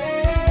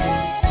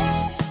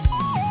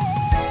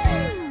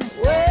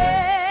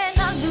 When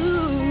I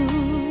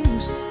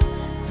lose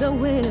the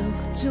will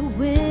to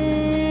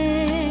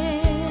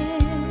win,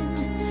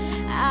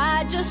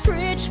 I just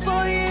reach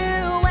for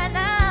you and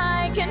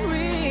I can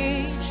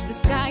reach the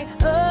sky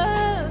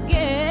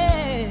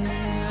again.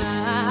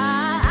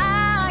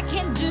 I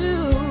can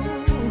do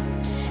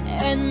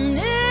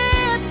anything,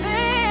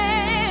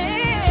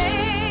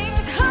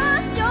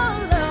 'cause your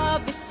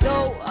love is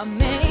so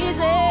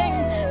amazing,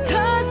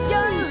 'cause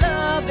your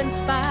love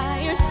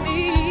inspires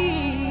me.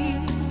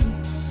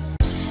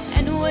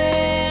 And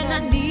when I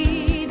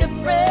need a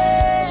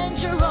friend,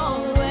 you're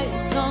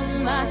always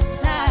on my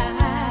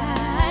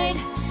side,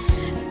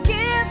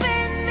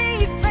 giving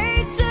me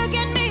faith to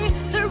get me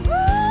through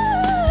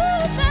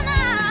the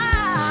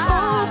night.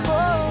 Oh,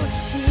 for a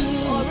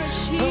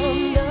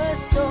shield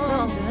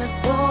from the storm,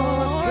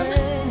 for a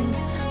friend,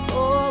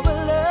 for a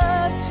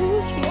love to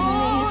keep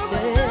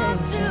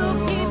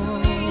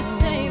me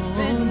safe.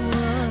 And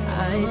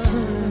I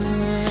turn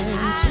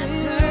to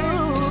you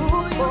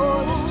for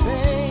the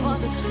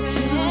strength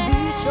to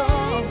be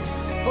strong,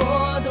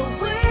 for the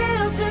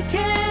will to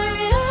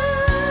carry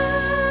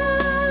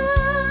on,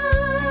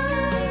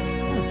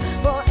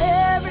 for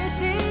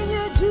everything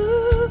you do.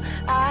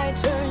 I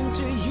turn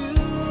to you,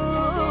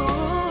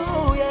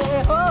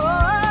 yeah.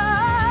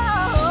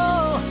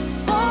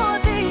 for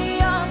the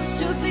arms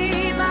to be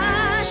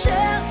my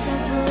shelter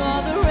through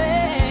all the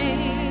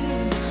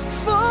rain,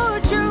 For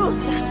truth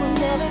that will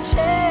never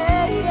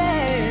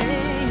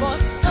change, for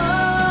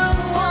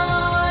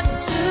someone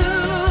to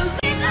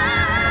lean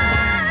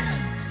on,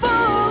 for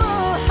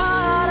a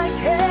heart I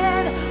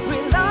can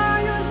rely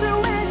on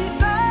through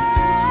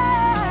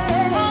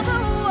anything, for the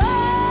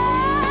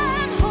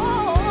one who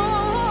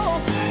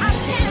I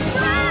can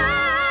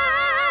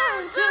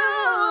run to.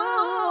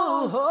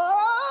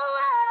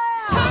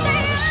 turn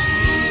to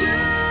you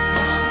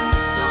from the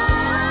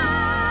storm,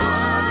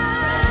 for the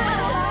friend,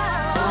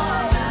 for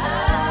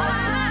love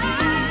to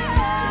keep me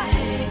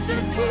safe. To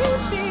keep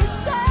me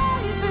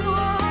safe and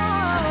warm.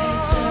 I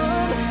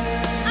turn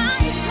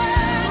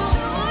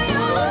to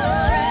you for the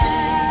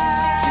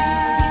strength to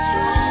be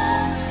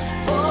strong,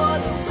 For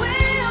the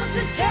will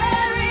to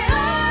carry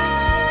on,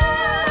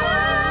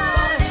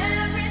 for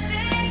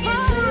everything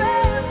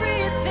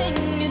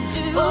you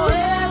do, for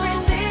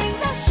everything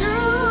that's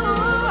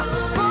true,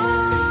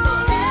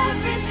 for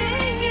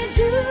everything you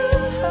do,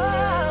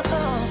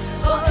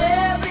 for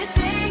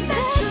everything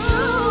that's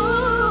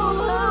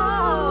true.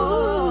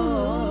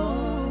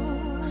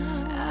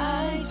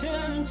 I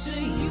turn to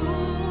you.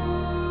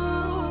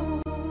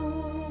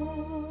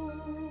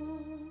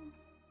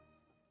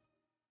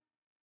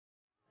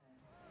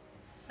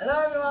 Hello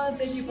everyone!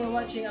 Thank you for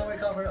watching our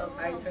cover of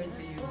I Turn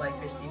To You by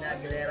Christina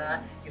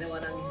Aguilera.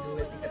 Ginawa namin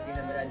duet ni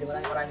Katrina Velarde.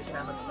 Maraming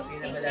salamat to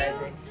Katrina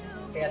Velarde.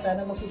 Kaya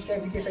sana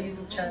mag-subscribe din kayo sa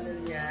YouTube channel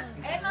niya.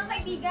 Mga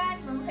kaibigan,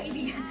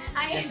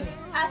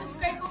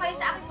 subscribe po kayo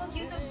sa aking pong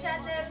YouTube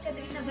channel,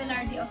 Katrina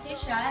Velarde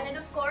Official.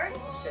 And of course,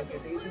 Subscribe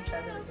kayo sa YouTube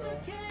channel ko.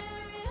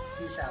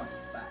 Peace out.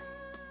 Bye.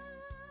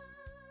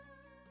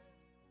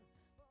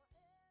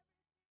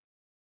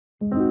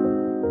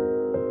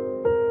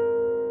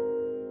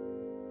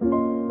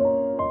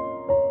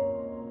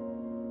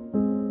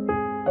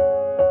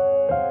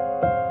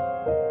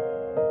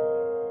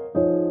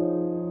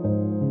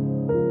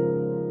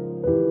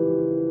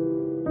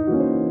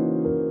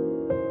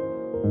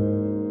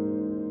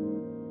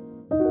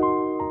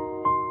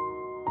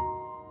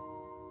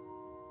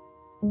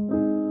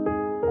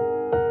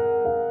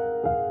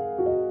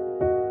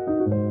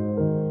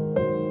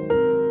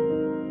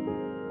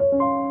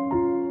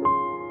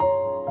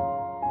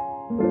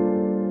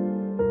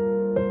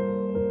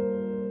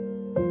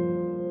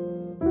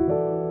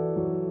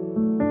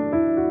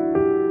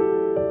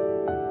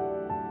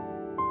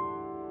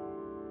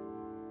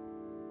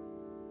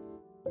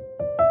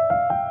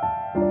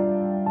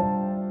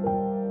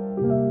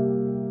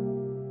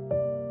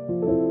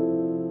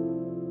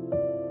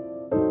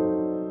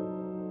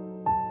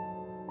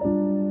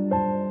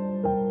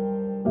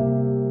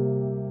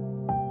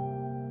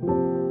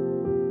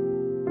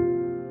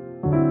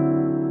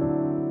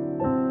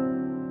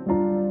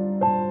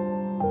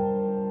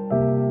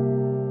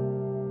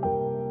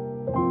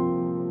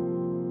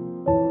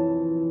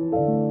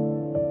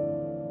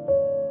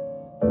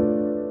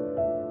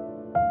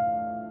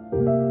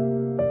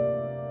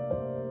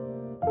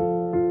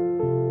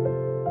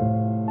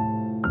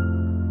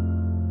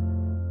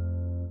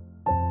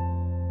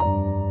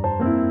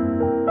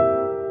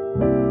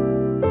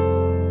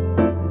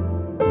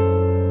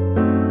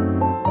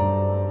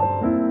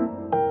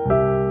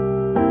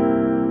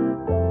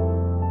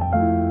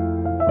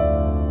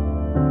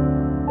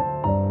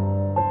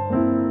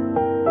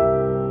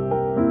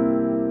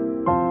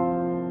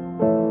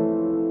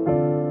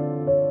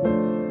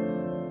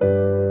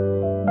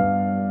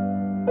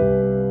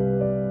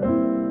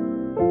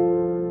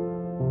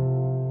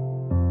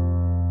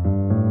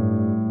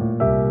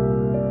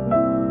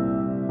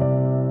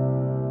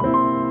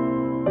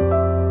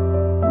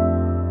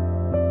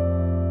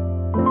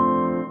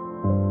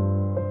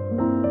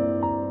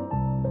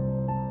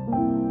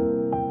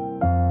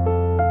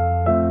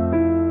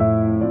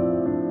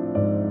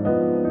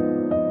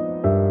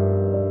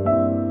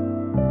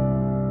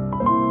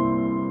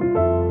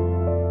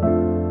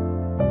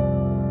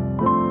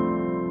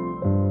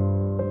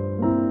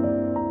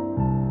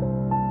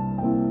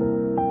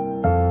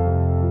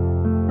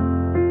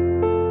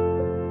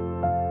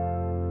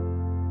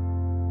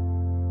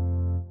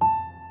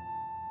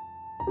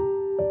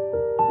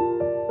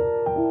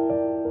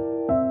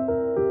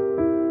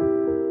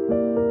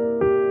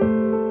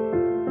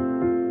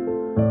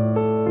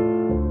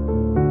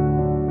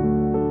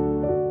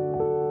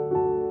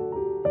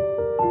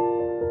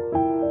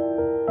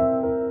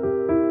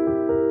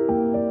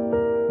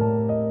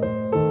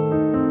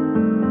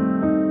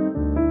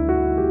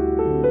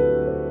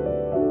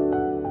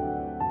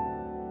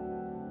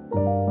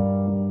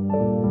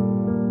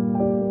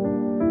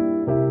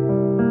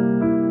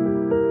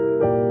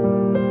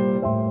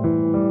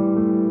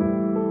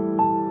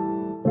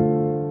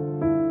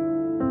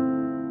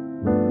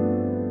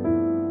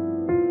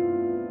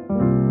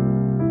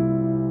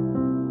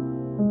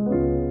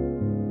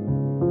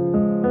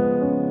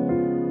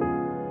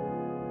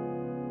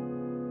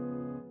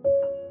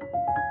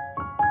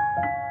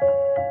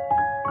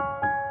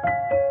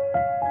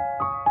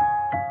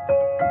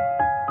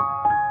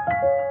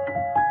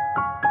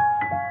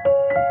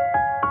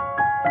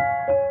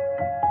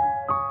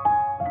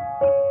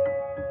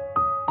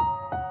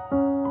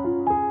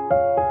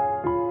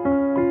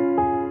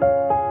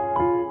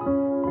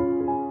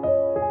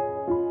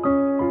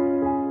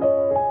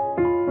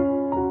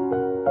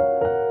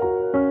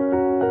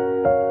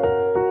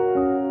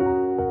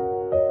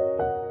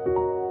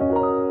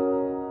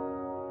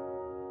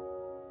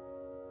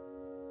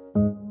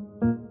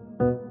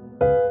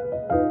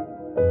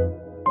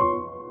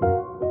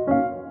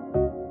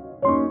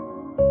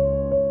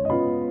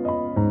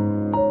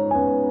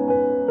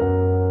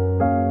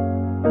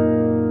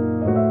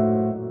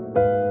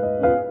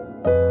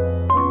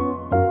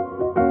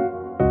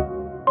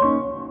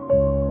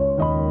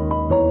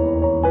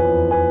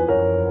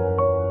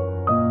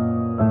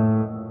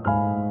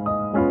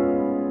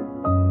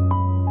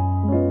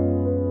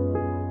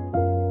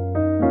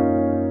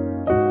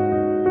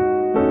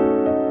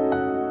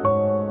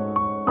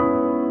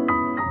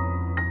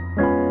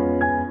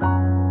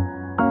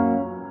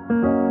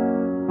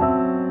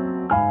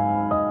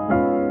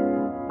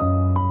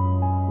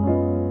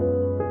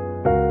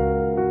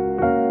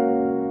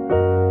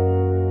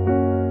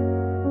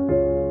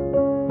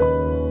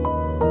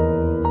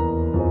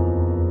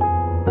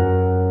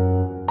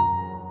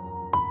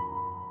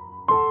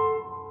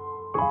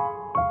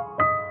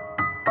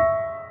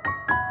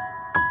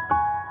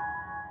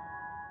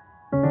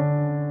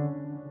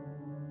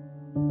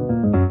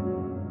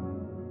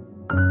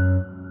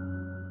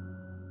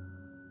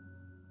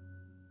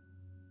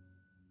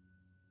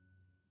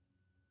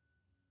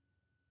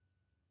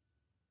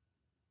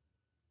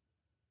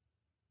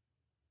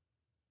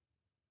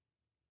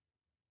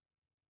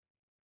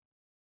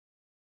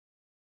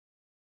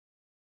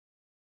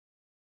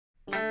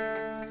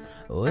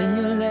 when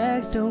your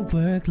legs don't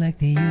work like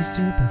they used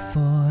to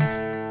before,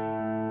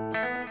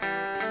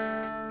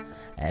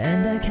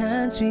 and I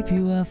can't sweep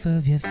you off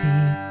of your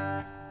feet.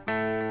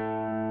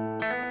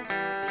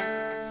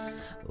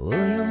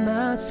 Will your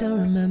mouth still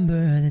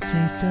remember the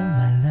taste of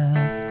my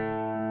love?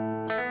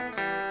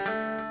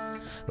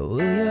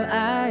 Will your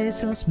eyes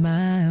still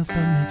smile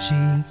from your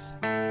cheeks?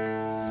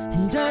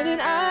 And darling,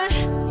 I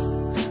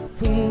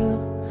will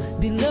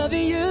be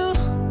loving you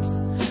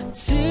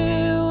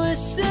till we're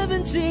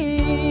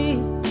 70.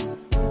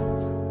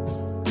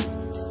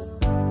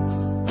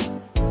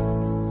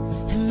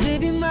 And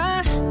baby,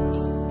 my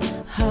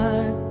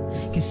heart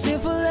can sing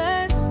for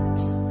less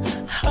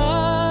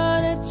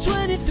hard at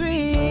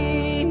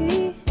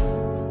 23.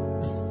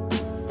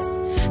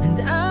 And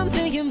I'm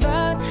thinking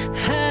about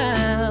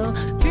how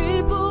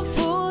people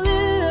fall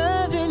in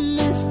love in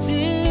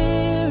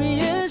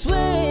mysterious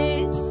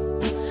ways.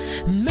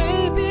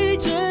 Maybe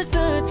just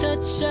the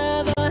touch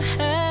of a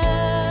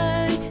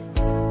hand.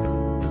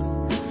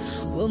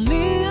 Well,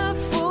 me, I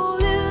fall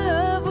in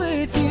love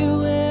with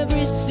you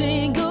every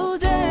single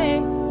day,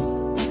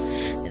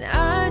 and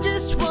I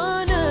just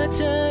wanna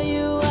tell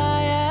you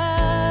I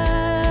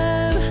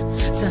am.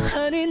 So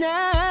honey,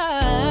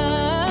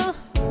 now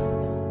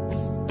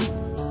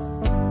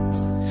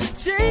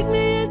take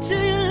me into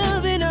your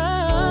loving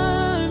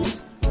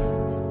arms.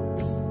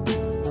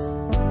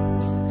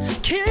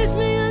 Kiss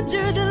me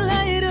under the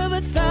light of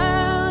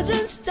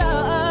 1,000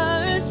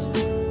 stars.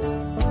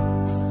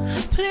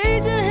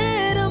 Place your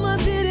head on my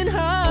beating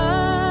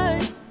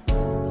heart.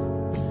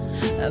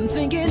 I'm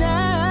thinking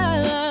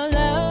out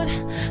loud,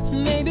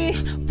 maybe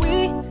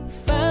we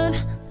found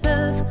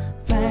love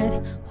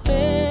right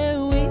where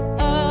we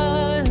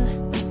are.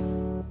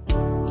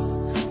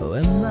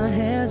 When my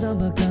hair's all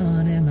but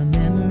gone and my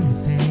memory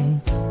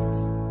fades,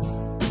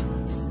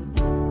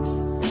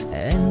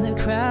 and the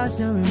crowds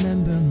don't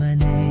remember my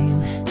name.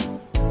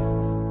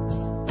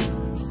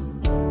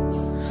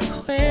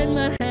 When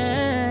my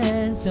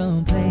hands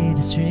don't play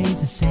the strings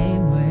the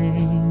same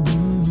way,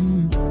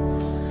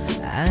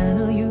 I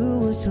know you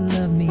will still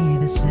love me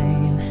the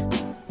same.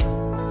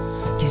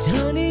 'Cause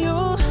honey,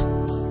 your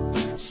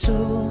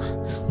soul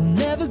will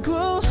never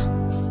grow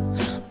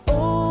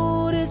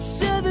old,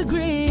 it's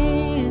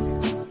evergreen.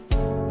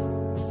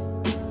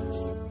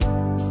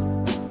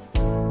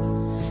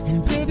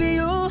 And baby,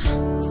 your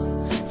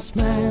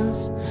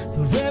smile's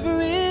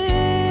forever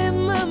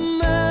in my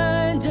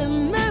mind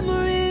and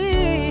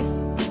memory.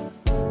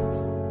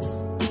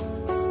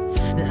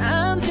 And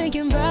I'm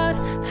thinking about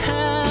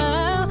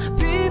how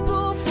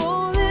people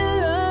fall in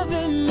love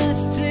in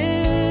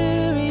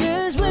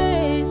mysterious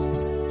ways.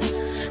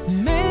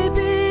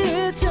 Maybe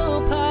it's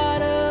all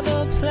part of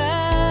a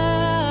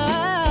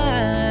plan,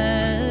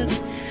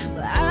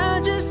 but I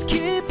just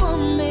keep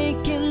on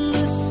making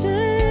the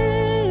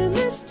same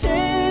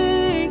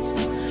mistakes,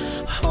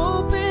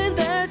 hoping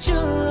that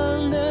you'll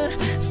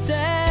understand.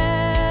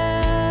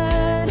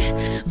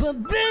 But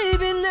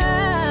baby,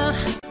 now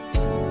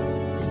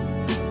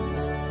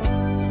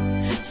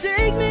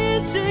take me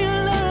into your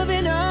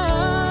loving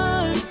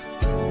arms.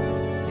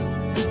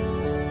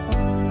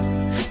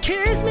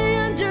 Kiss me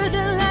under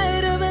the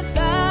light of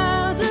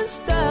 1,000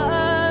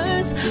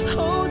 stars.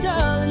 Oh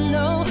darling,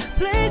 no,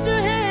 place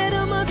your head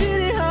on my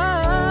beating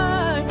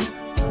heart.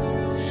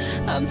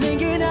 I'm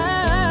thinking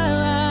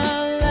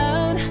out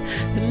loud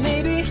that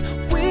maybe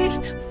we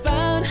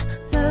found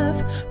love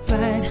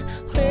right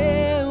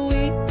where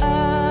we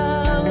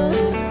are.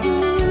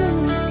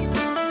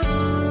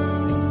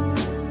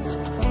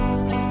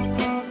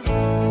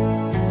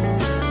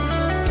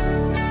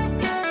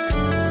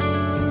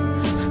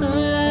 La,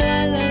 la,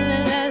 la, la,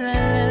 la,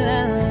 la, la.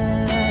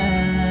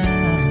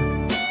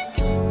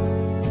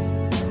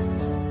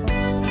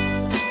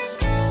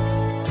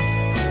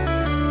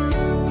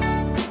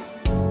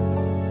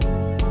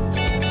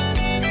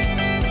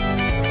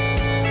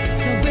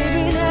 So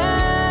baby,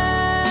 now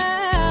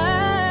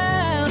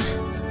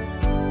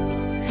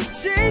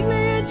take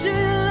me into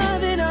your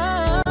loving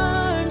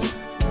arms.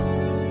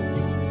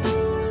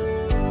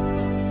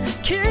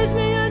 Kiss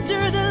me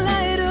under the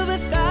light of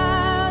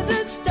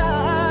 1,000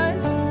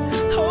 stars.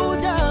 Oh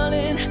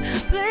darling,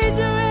 place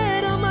your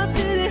head on my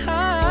beating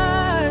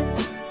heart.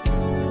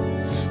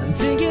 I'm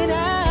thinking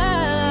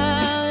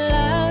out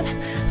loud,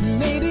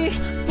 maybe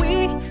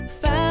we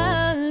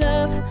found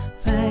love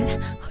right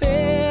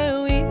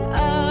where we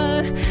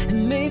are.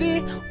 And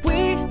maybe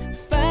we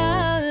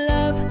found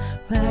love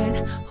right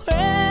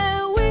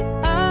where we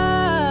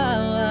are.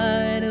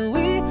 And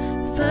we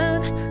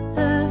found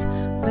love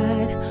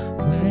right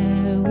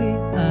where we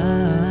are.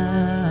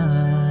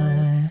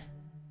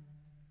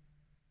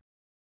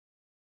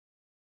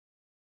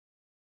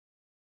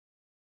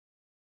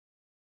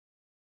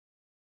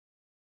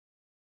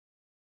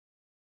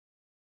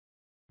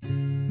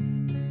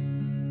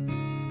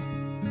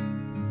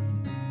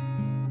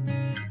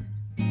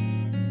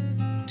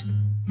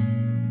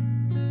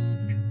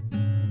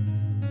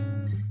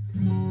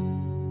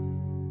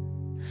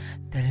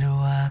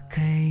 Dalawa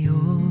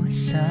kayo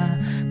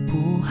sa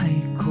buhay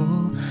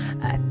ko,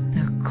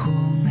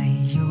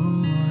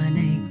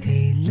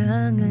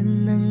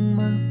 kailangan ng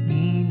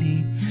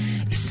mamili,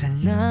 isa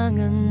lang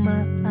ang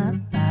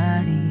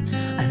maaari.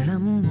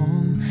 Alam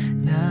mong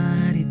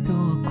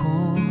narito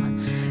ako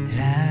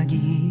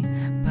lagi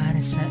para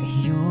sa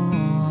iyo.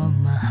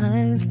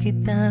 Mahal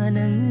kita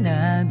ng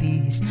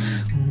labis,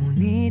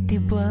 ngunit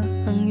iba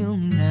ang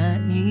iyong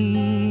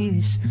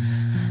nais.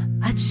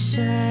 At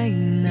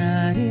siya'y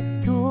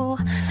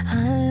narito,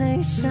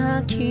 alay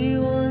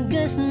sa'ki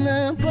wagas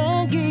na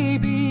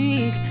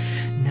pag-ibig.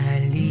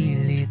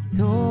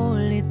 Nalilito,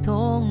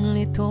 litong,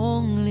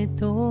 litong,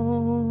 lito.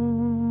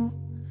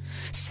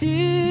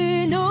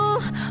 Sino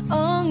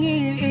ang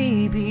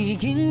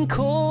iibigin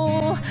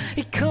ko?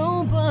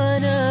 Ikaw ba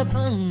na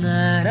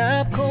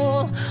pangarap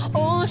ko?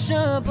 O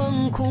siya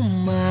bang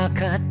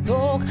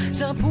kumakatok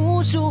sa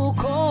puso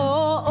ko?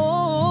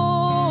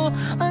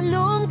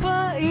 Anong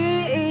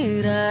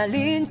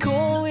paiiralin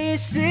ko?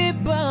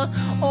 Isip ba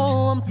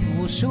o ang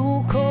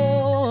puso ko?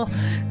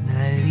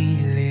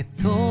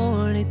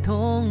 Nalilito,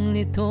 litong,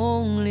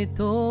 litong,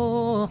 lito.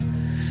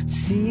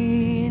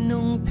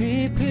 Sinong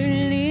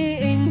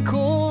pipiliin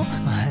ko?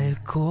 Mahal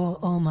ko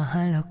o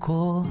mahal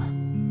ako?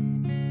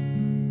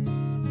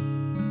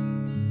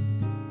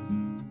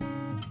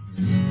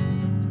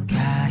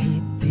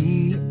 Kahit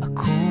di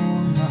ako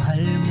mahal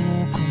mo,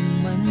 kung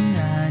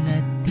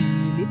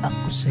mananatili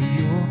ako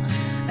sa'yo,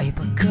 ay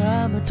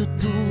baka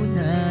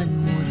matutunan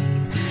mo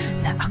rin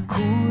na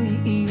ako'y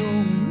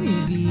iyong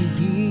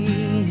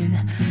ibigin.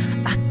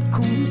 At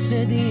kung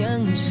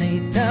sadyang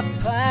siya'y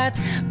tapat,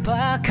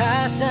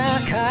 baka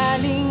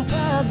sakaling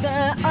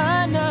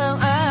pagdaan ng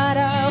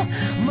araw,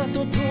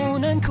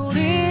 matutunan ko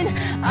rin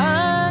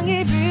ang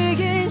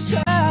ibigin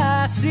siya.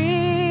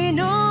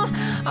 Sino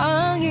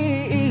ang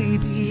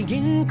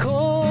iibigin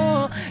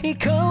ko?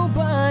 Ikaw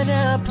ba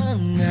na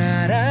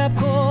pangarap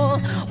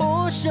ko?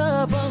 O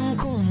siya bang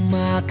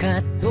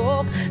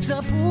kumakatok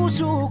sa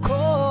puso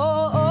ko?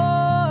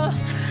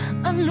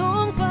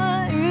 Anong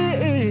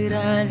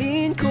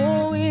paiiralin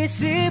ko?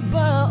 Isip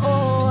ba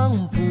o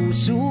ang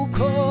puso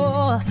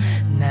ko?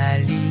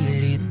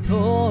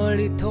 Nalilito,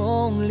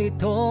 litong,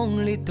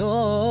 litong,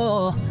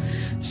 lito.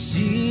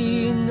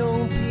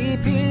 Sinong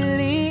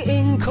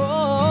pipiliin ko?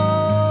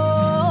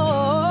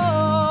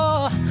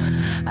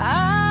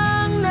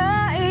 Ang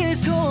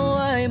nais ko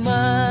ay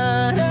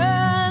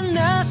maranasan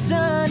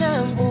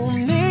ang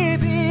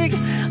umibig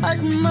at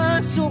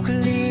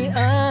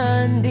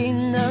masuklian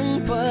din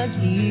ng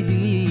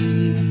pag-ibig.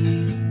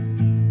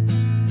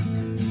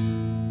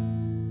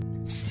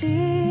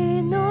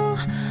 Sino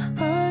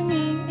ang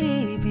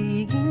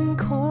iibigin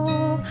ko?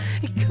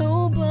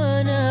 Ikaw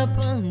ba na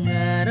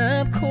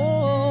pangarap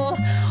ko?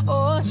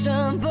 O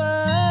siya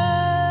ba?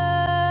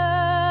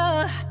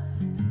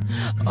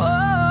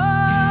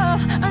 Oh,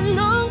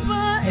 anong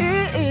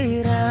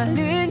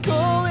paiiralin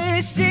ko?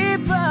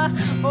 Isip ba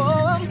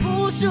o ang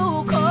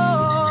puso ko?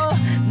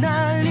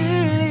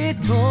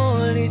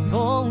 Nalilito,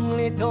 litong,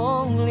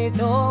 litong,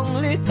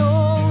 litong,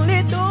 litong,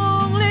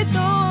 litong,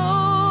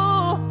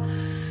 litong.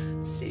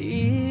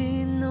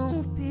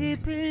 Sinong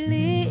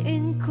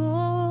pipiliin ko?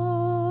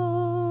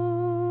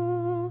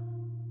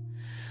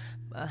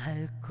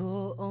 Mahal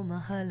ko o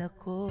mahal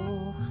ako?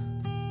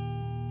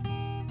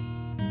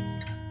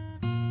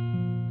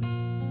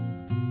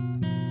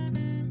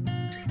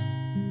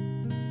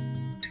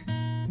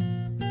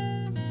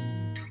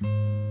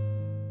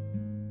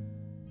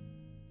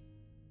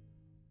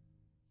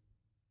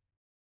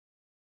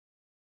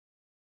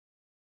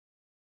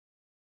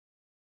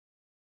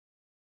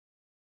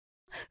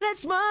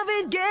 Let's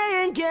Marvin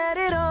Gaye and get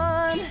it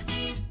on.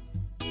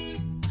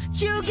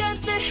 You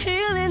got the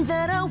healing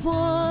that I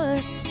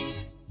want,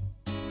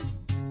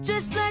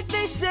 just like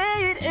they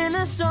say it in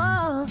a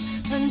song.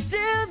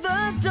 Until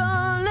the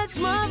dawn, let's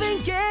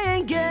Marvin Gaye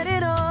and get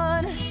it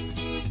on.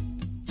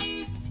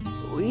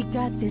 We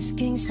got this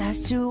king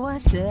size to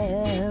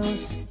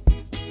ourselves,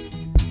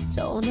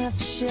 don't have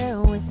to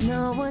share with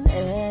no one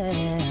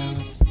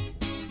else.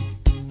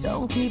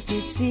 Don't keep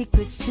your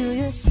secrets to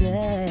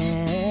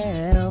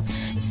yourself.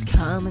 It's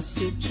Kama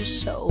Sutra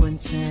show and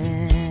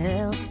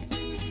tell.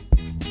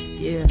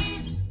 Yeah.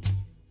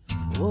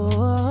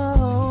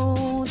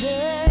 Whoa,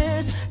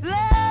 there's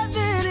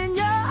loving in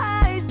your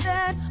eyes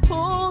that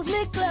pulls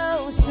me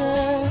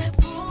closer.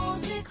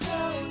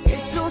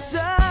 It's so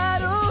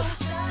subtle,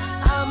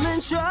 I'm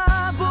in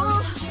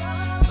trouble,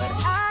 but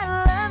I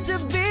love to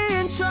be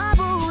in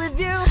trouble with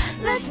you.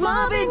 Let's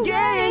Marvin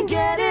Gaye and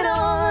get it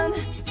on.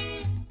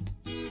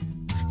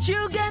 You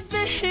got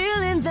the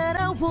healing that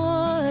I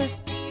want,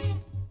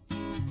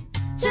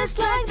 just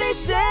like they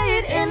say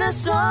it in a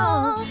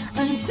song.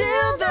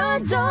 Until the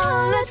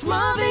dawn, let's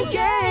Marvin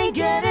Gaye and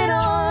get it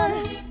on.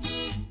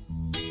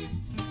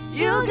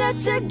 You got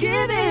to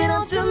give it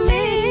all to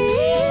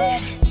me.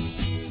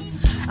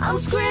 I'm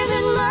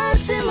screaming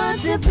mercy,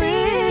 mercy,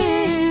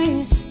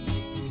 please,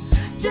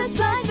 just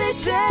like they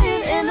say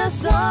it in a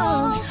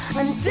song.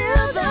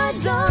 Until the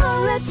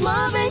dawn, let's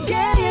Marvin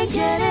Gaye and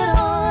get it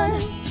on.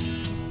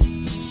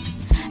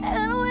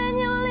 And when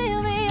you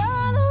leave me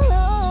all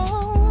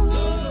alone,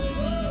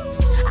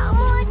 I'm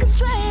like a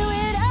stray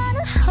without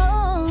a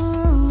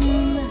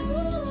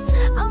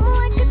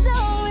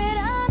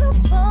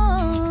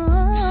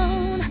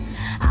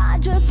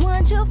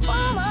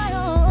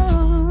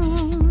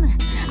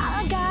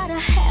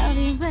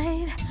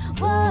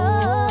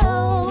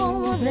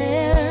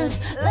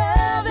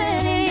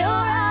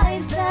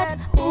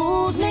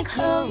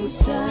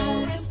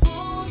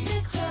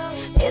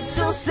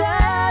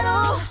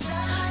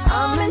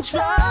in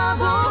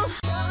trouble,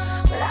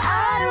 but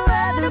I'd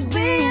rather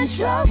be in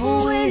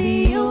trouble with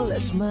you.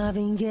 Let's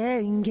Marvin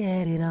Gaye and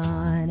get it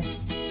on.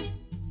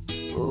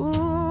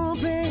 Ooh,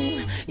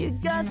 babe, you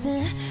got the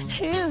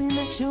healing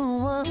that you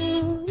want,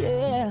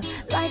 yeah.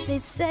 Like they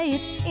say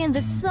it in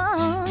the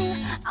song,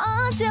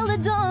 until the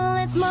dawn,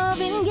 let's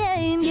Marvin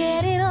Gaye and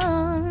get it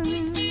on.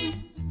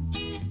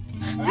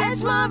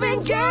 Let's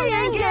Marvin Gaye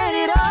and get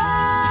it on.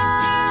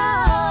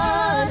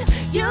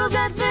 You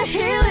got the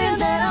healing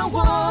that I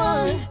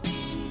want,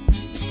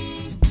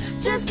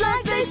 just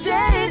like they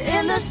say it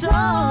in the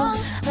song,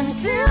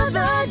 until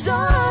the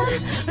dawn.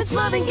 Let's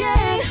Marvin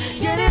Gaye,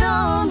 get it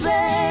on,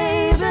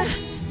 baby.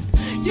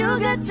 You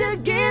got to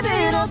give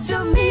it up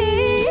to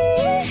me.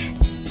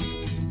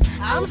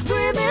 I'm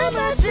screaming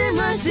mercy,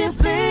 mercy,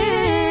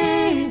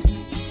 please,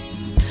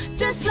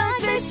 just like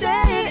they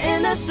say it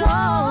in the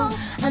song,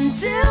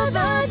 until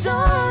the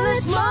dawn.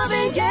 Let's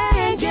Marvin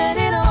Gaye, get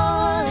it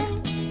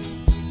on,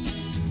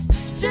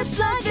 just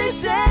like they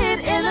say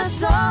it in the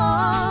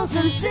songs,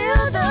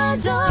 until the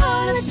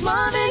dawn. Let's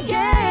Marvin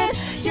Gaye,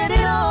 get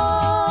it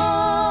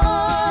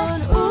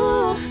on.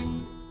 Ooh.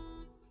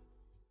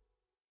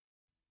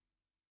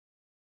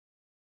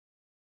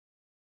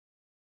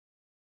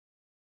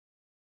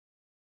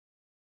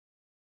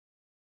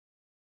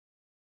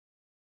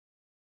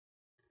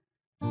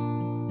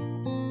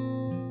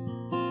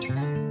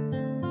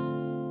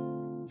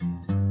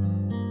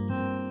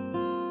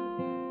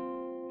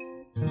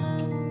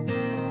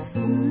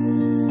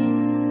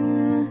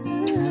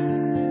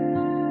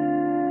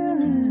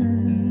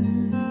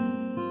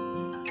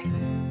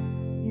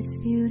 It's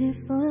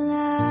beautiful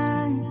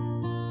life.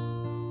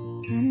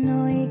 I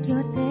know it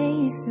your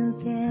days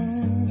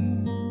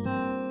again.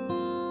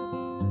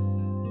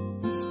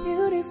 It's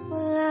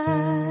beautiful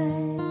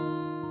life.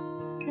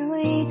 No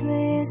it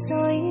will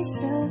so is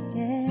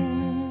again.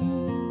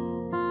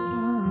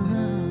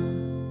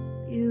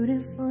 Oh,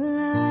 beautiful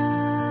life.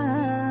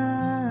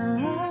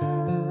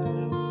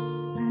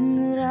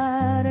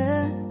 하늘아래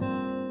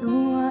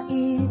너와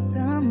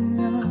있다면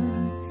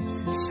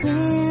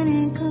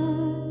사실은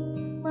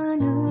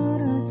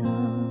그만으로도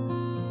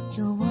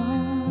좋아.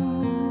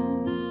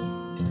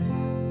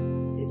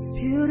 It's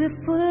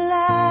beautiful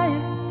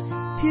life,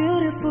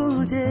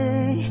 beautiful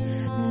day.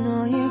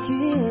 너의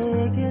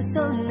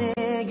귀에게서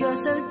내가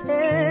설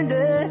텐데.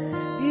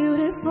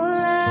 Beautiful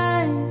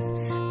life,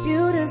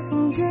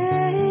 beautiful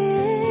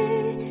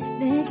day.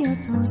 내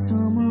곁을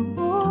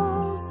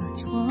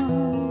머물러줘.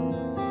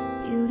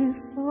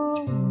 Beautiful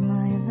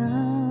my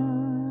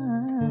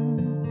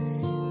love,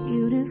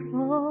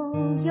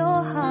 beautiful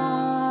your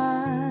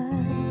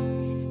heart.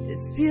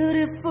 It's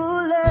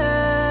beautiful life.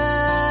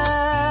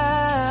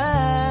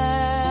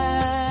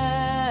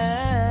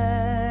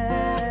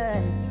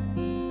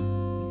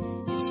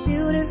 It's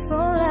beautiful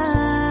life.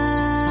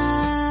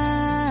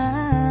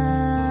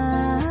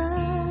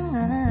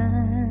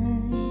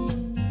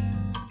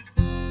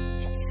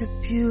 It's a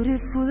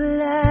beautiful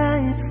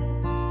life.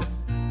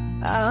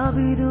 I'll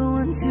be the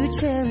one to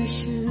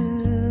cherish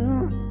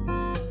you.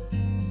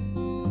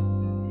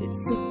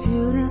 It's a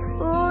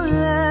beautiful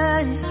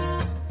life.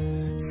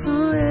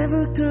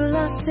 Forever, girl,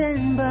 I'll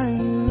stand by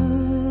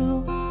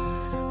you.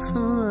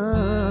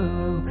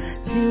 Oh,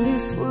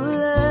 beautiful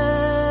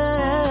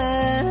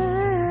life.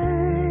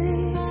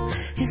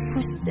 If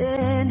we're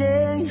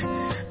standing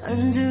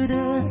under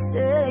the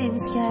same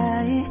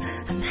sky,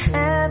 I'm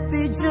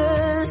happy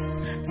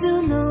just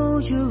to know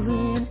you're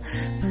in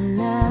my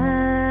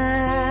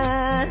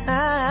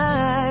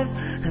life.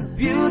 A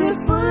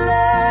beautiful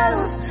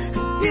love, a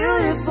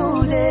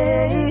beautiful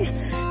day.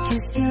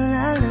 Kiss, girl,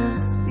 I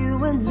love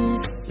you and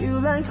miss you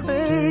like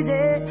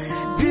crazy.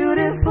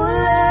 Beautiful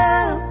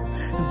love,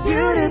 a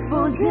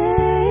beautiful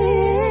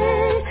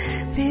day.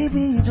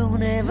 Baby,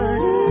 don't ever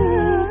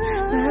leave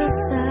my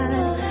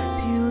side.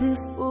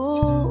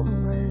 Beautiful,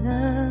 my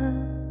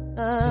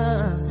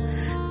love.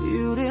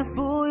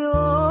 Beautiful,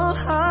 your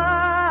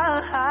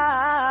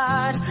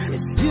heart.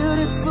 It's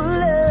beautiful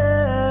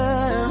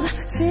love.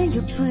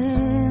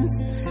 Fingerprints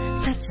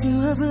that you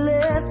have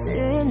left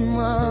in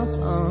marked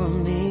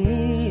on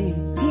me.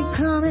 Keep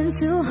coming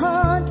to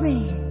haunt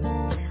me.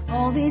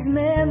 All these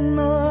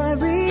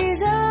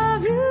memories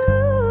of you.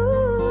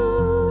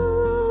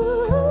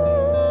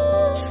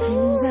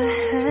 Dreams I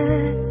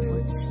had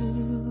for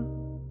two,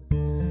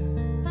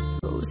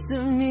 close to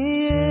me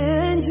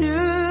and you.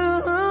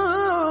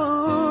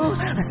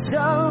 A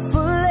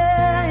sorrowful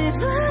life,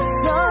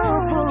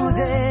 sorrowful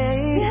day.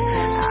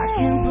 I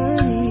can't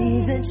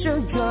believe that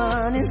you're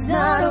gone, it's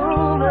not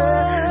over. A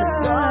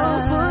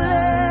sorrowful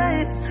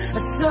life, a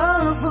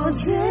sorrowful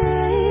day.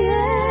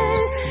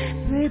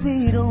 Baby,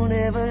 don't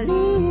ever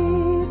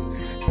leave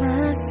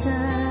my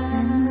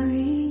side.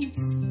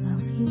 Memories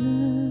of you.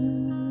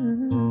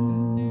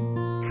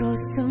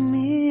 Close to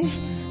me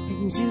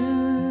and you.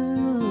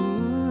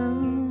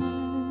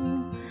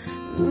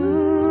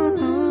 Ooh,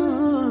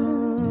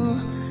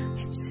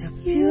 it's a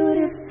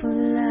beautiful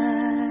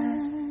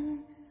life.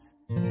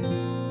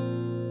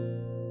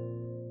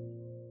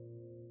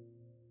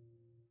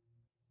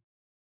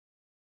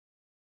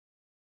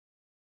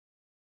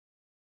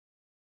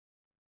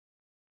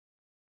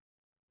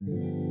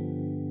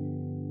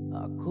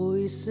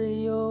 Ako'y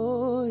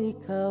sa'yo,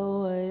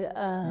 ikaw ay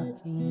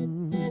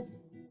akin.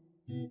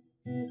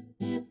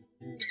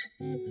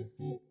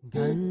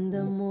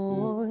 Ganda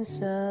mo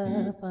sa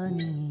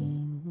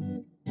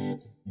paningin.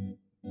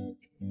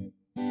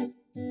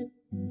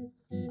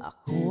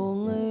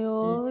 Ako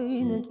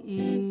ngayon'y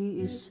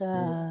nag-iisa.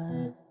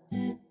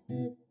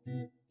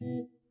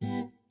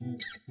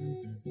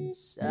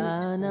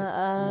 Sana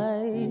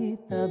ay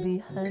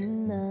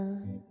tabihan na.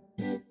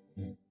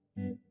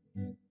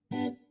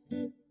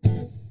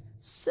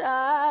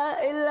 Sa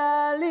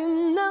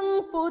ilalim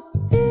ng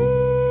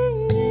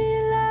puting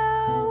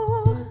ilaw,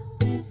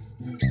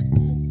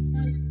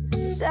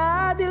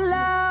 sa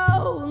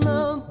dilaw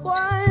ng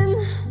buwan,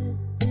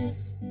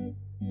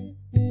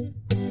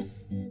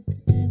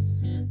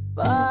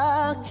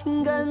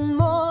 pakinggan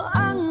mo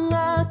ang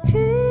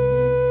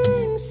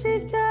aking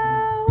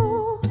sigaw.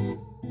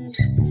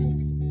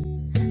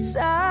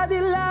 Sa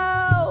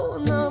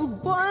dilaw ng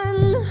buwan,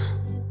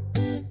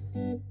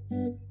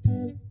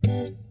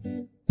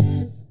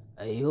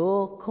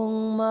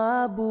 ayokong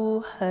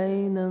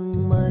mabuhay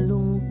ng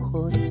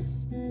malungkot.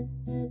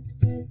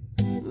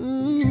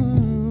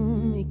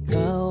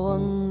 Ikaw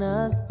ang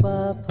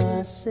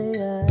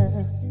nagpapasaya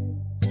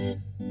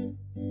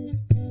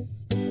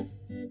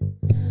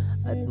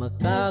at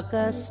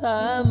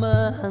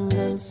makakasama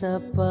hanggang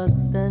sa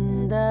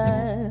pagtanda.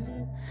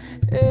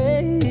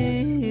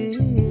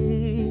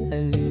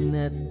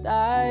 Halina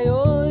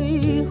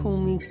tayo'y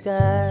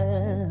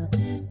humikap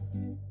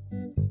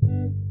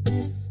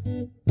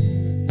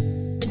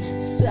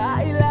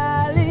sa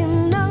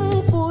ilalim ng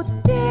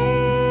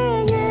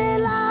puting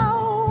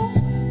ilaw,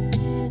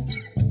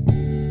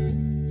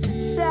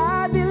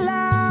 sa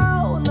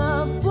dilaw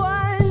na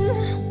buwan,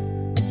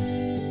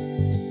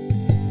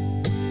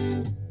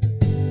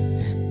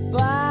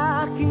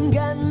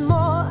 pakinggan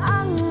mo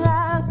ang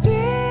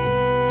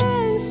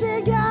aking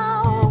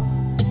sigaw.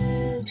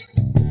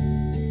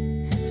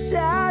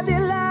 Sa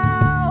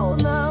dilaw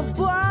na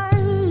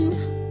buwan,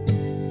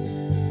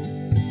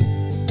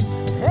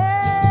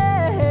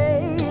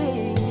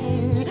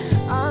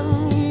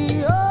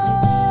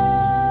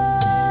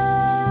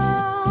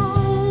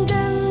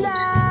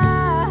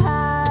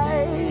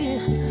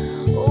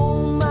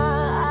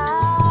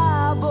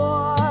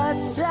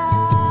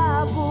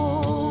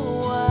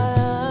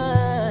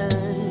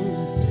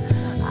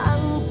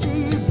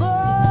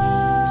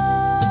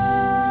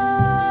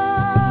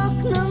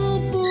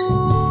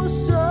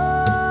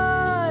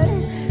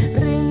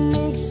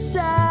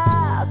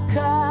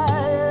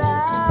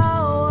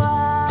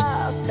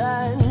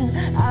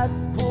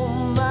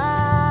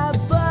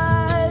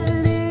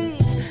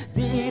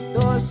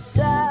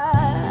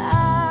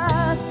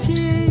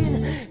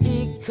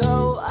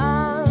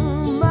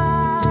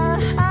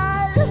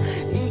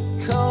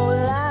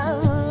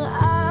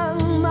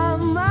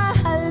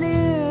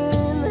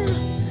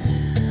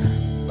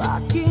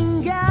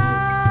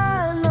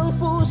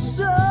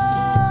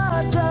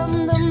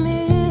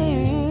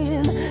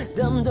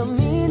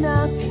 damdamin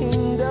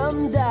aking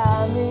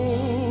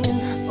damdamin.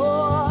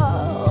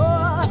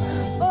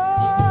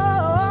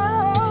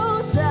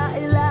 Sa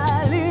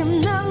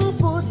ilalim ng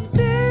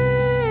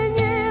puting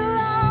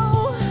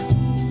ilaw,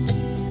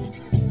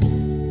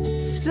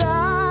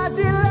 sa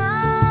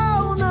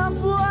dilaw na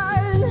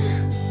buwan,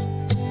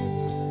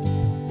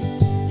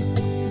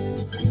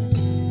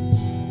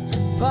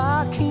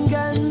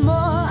 pakinggan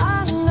mo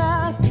ang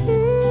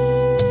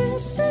aking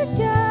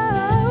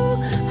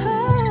sigaw.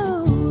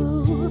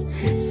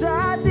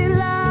 Sa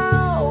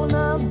dilaw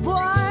na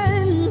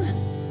buwan,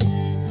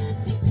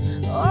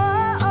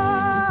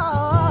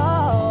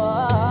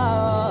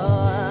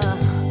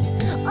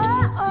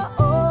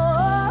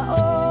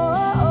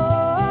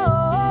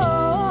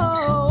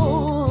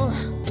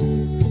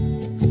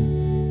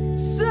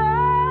 sa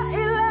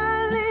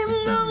ilalim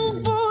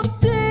ng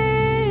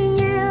puting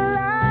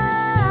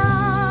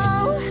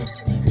ilaw,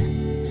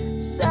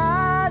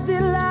 sa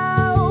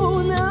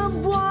dilaw na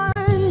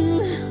buwan,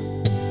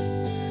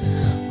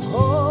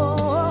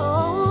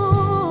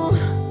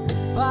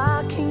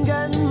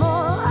 pakinggan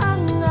mo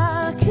ang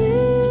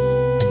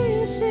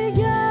aking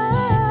sigaw.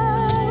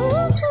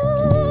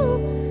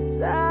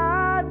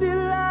 Sa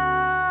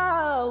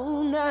dilaw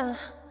na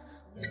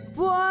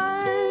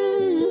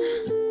buwan,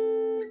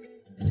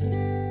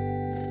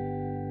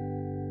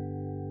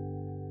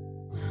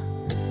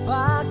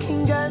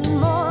 pakinggan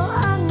mo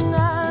ang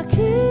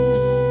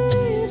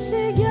aking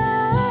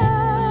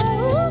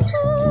sigaw.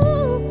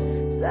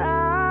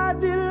 Sa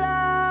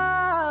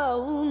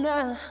dilaw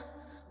na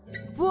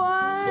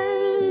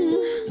buwan.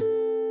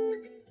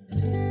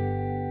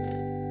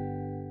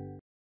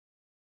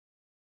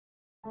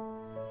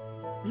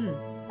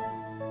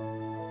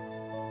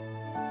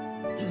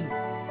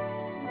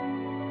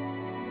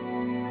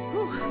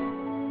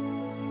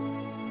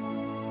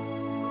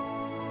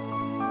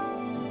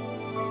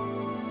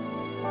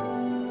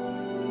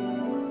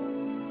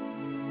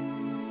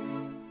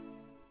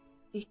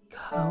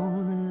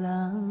 Ikaw na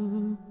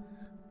lang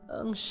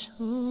ang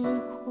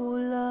siyang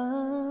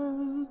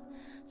kulang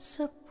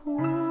sa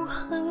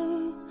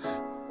buhay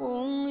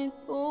kong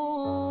ito.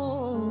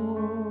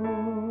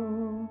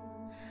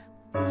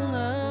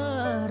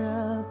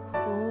 Pangarap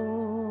ko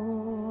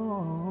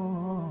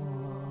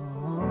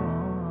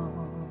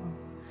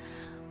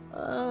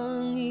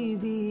ang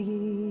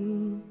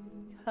ibigin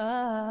ka.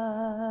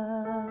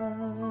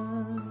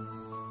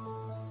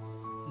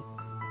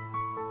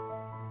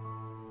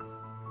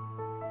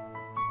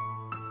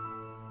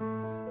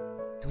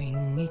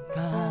 Tuwing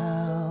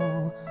ikaw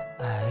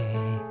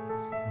ay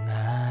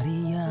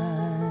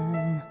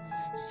nariyan,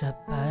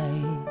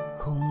 sabay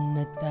kong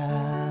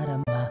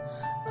nadarama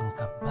ang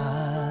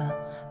kaba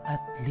at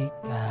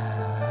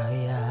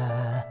ligaya.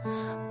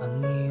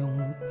 Ang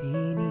iyong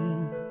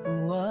tinig,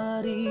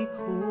 kuwari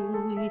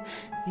ko'y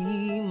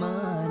di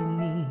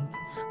marinig,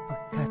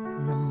 pagkat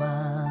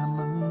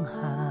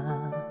namamangha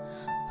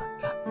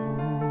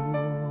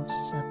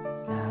pagkausap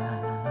ka.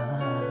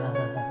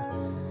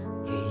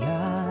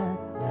 Kaya't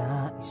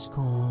nais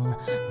kong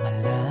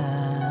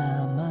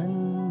malaman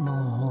mo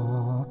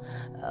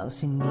ang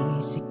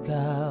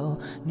sinisigaw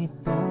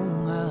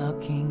nitong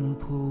aking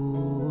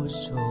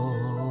puso.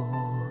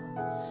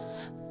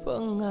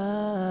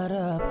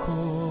 Pangarap ko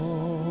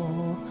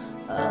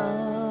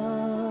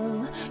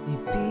ang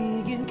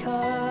ibigin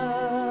ka,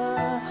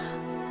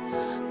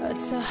 at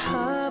sa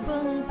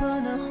habang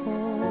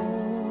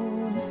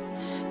panahon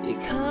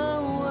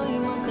ikaw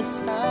ay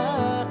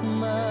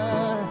magkasama.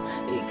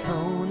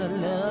 Ikaw na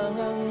lang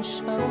ang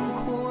siyang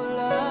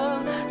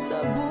kulang sa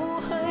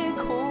buhay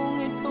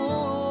kong ito.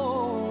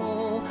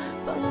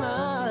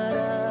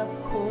 Pangarap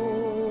ko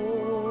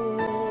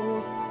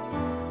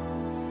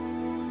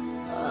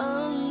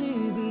ang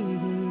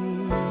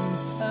ibigin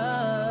ka.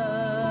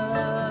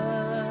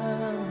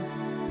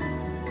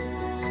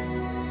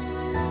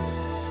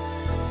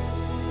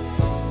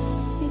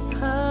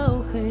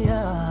 Ikaw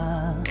kaya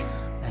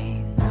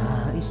ay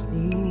nais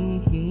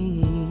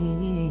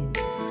din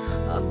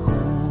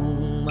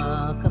akong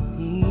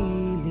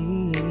makapiling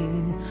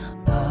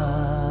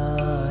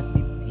at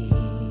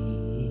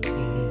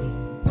ibigin.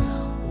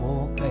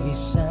 O kay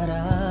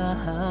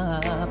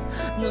sarap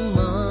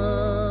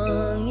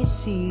namang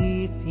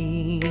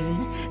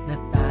isipin na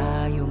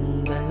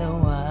tayong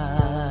dalawa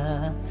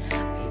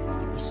ay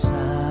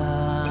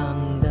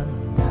isang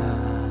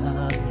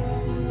damdamin.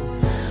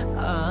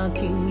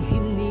 Aking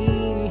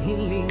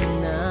hinihiling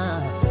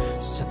na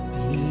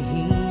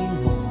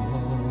sabihin mo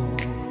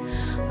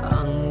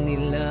ang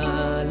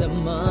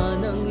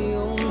nilalaman ng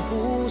iyong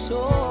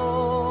puso.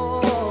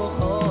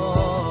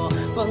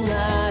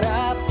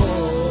 Pangarap ko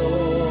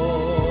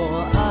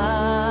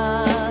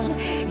ang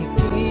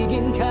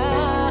ibigin ka,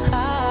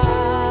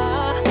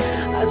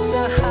 at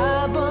sa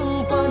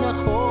habang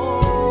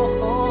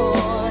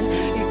panahon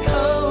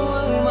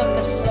ikaw ay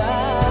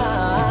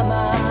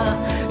makasama.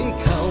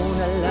 Ikaw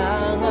na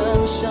lang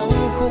ang siyang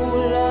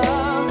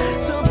kulang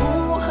sa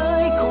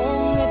buhay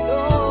kong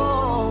ito.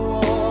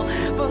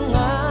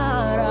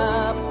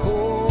 Pangarap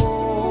ko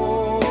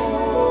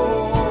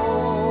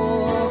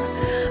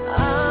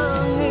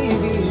ang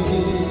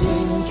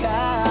ibigin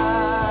ka.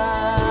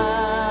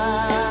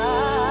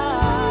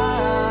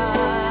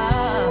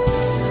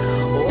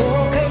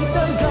 O kay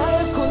tagal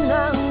ko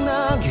nang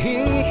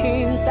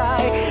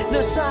naghihintay na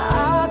sa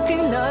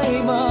akin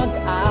ay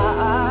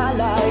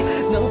mag-aalay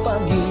ng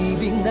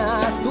pag-ibig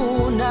na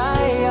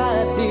tunay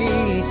at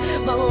di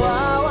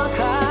mawawakas.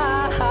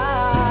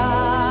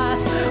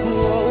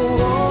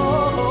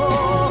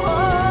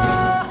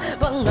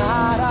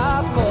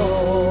 Pangarap ko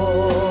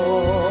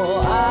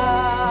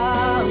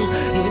ang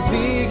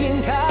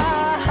ibigin ka,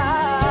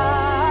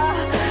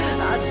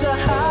 at sa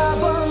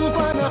habang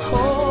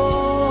panahon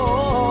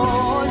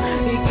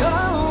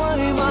ikaw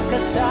ay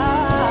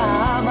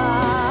makasama.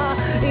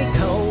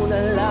 Ikaw na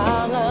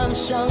lang ang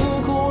siyang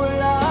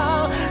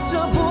kulang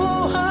sa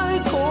buhay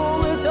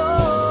kong ito.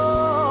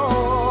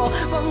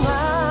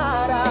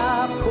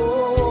 Pangarap ko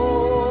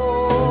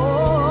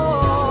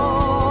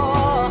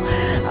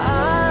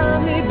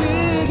ang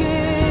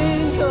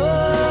ibigin ka,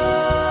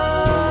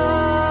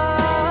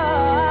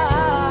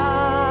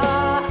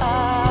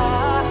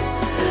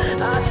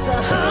 at sa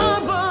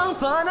habang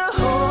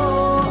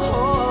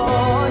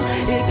panahon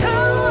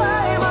ikaw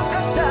ay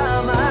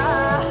makasama.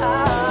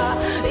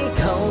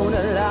 Ikaw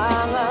na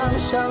lang ang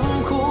siyang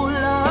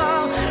kulang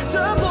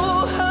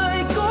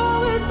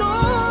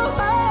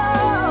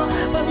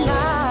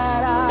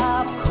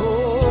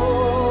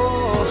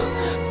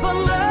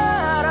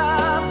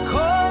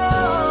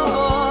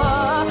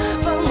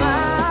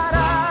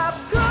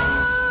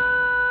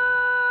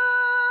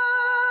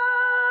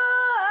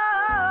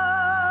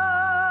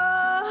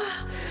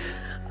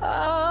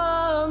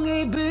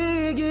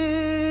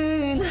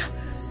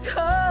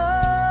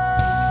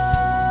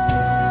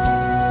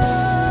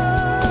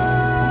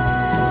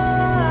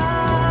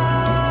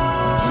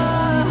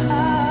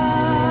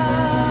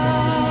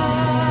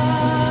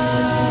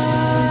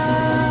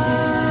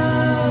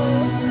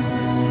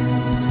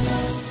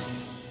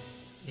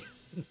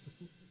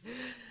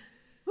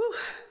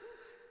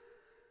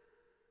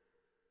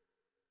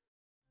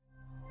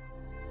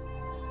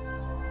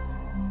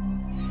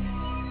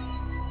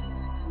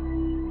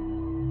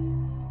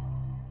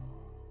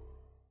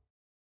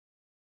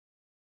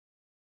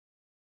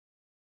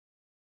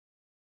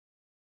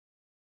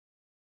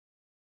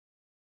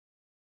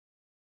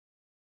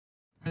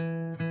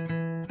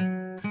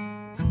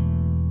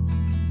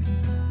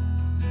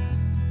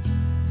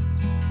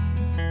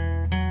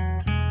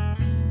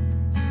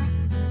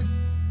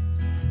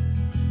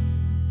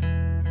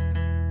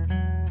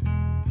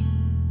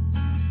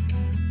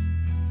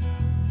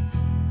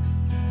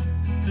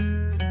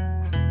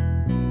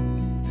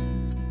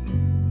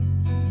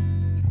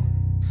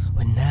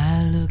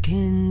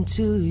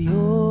into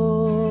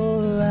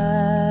your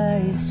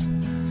eyes.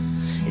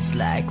 It's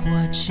like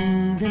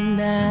watching the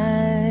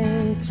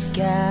night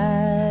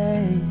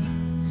sky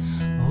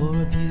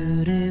or a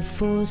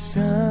beautiful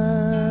sunrise.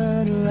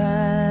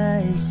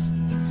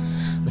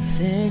 But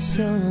there's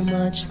so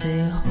much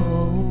they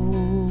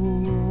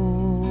hold,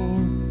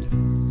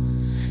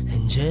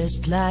 and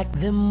just like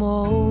the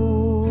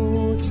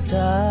old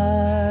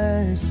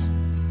stars,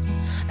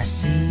 I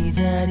see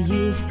that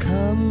you've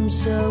come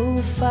so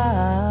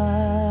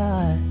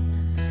far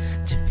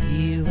to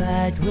be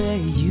right where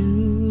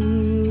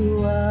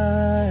you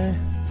are.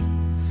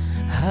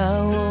 How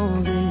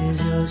old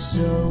is your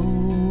soul?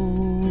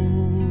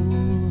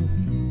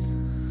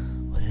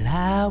 Well,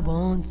 I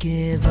won't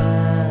give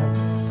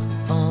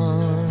up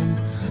on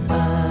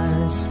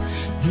us,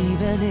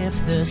 even if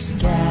the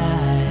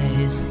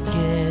skies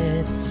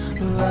get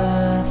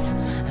rough.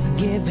 I'm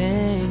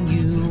giving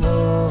you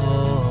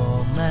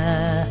all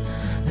my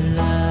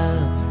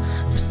love.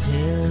 I'm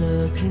still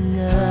looking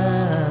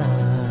up,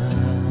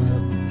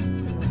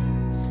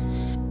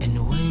 and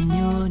when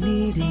you're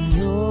needing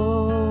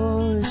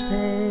your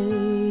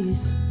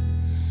space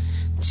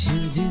to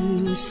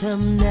do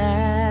some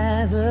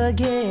navigating,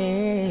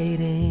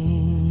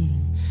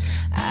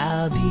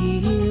 I'll be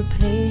here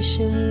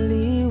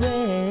patiently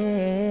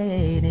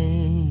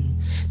waiting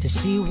to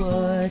see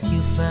what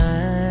you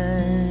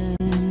find.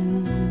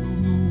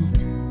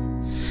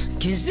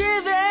 'Cause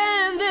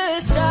even the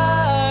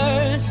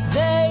stars,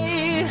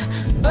 they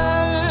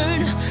burn,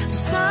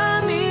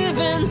 some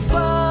even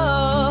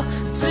fall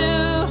to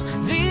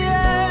the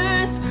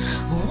earth.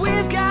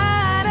 We've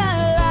got a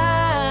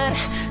lot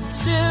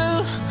to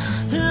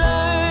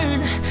learn.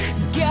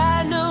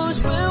 God knows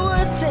we're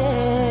worth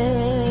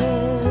it.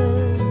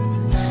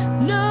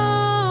 No,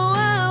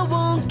 I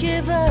won't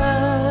give up.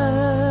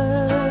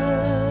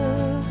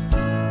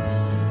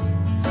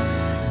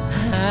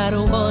 I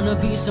don't wanna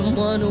be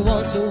someone who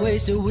walks away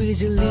so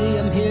easily.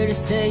 I'm here to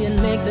stay and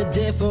make the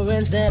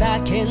difference that I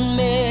can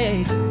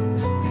make.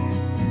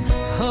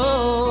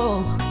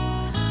 Oh,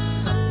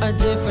 our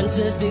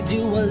differences, they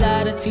do a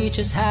lot to teach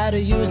us how to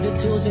use the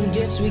tools and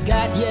gifts we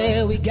got.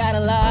 Yeah, we got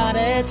a lot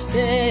at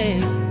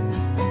stake.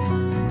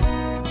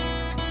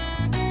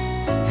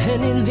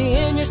 And in the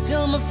end, you're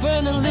still my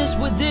friend, unless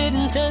we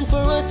didn't intend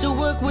for us to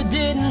work. We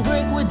didn't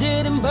break, we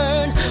didn't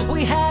burn.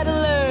 We had to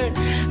learn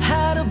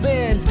how to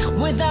bend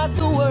without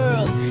the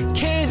world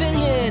caving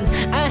in.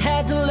 I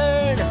had to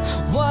learn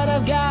what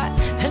I've got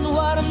and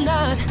what I'm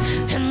not,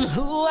 and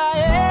who I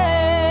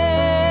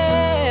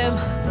am.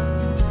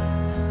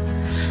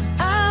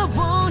 I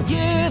won't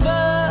give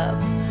up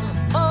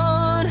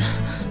on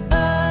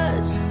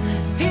us,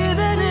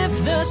 even if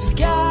the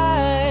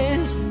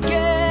skies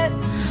get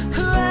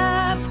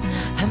rough.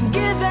 I'm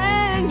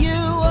giving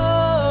you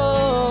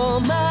all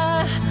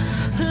my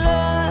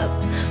love.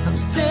 I'm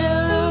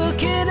still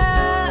looking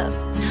up,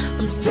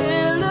 I'm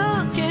still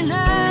looking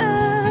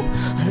up.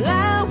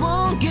 I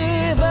won't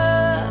give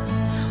up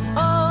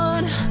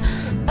on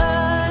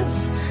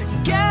us.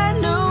 God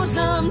knows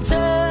I'm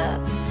tough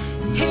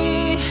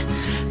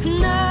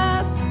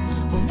enough.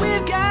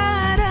 We've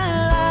got a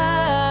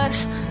lot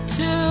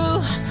to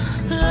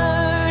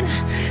learn.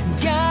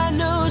 God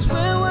knows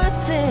we're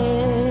worth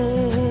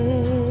it.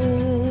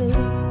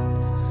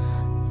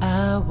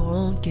 I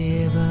won't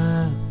give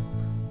up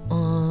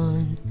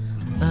on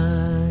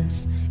us,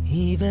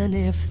 even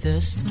if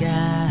the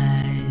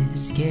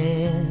skies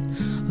get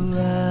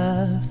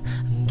rough.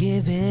 I'm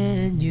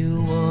giving you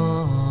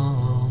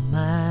all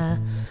my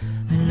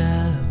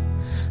love.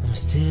 I'm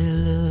still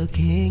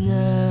looking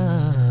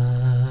up.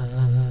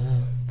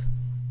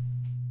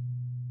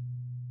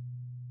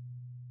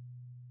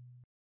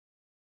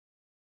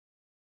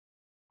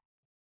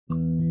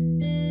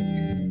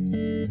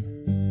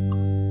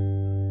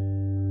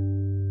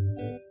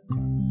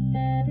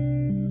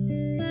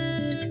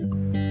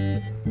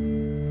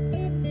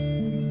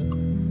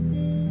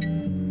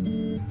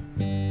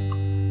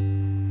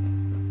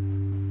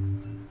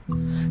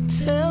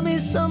 Tell me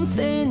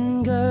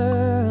something,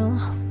 girl.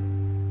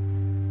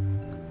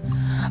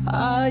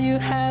 Are you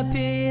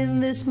happy in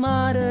this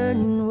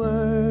modern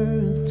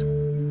world?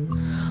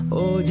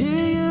 Or do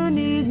you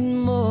need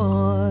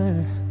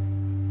more?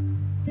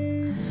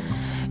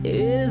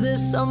 Is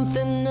there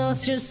something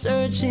else you're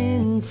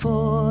searching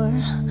for?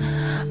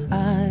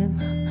 I'm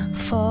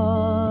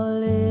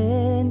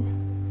falling.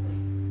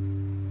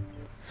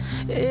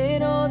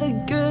 In all the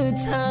good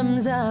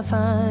times I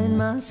find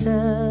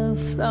myself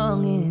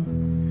longing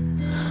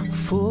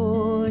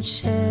for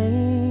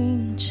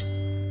change,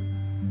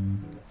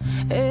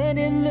 and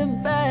in the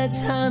bad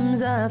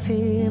times I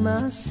fear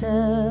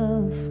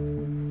myself.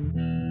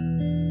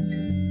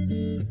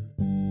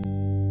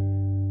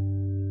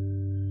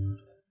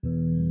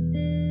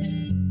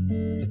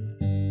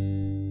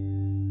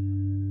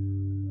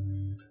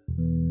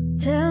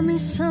 Tell me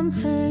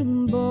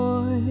something,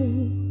 boy.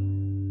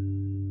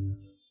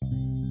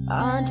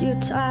 Aren't you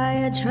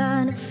tired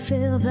trying to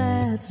fill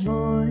that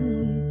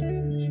void?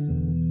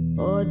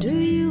 Or do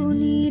you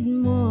need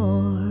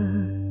more?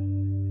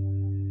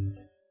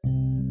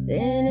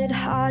 Ain't it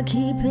hard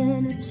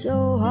keeping it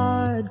so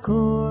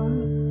hardcore?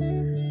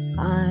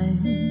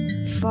 I'm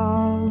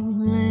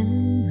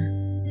falling.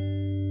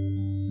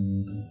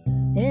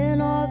 In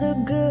all the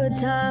good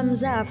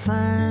times I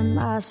find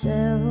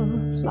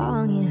myself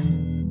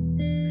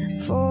longing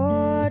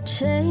for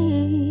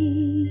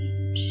change,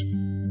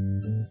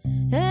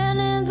 and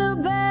in the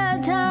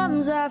bad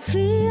times I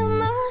feel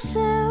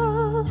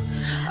myself.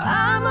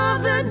 I'm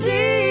of the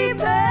deep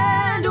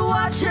end,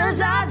 watch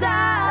as I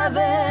dive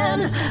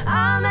in.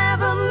 I'll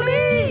never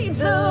meet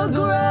the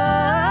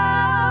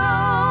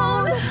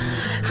ground.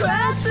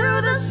 Crash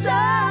through the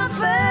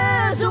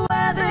surface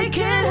where they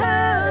can't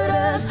hurt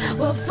us.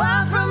 We're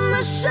far from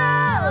the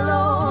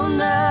shallow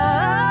now.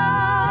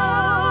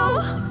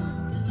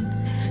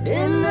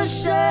 In the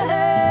shallow,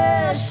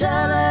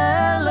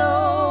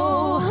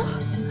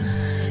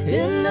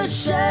 in the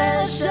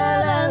shallow,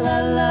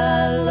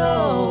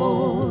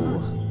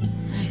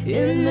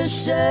 in the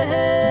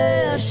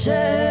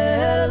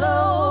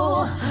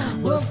shallow,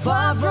 we're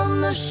far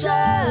from the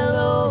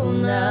shallow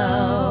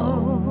now.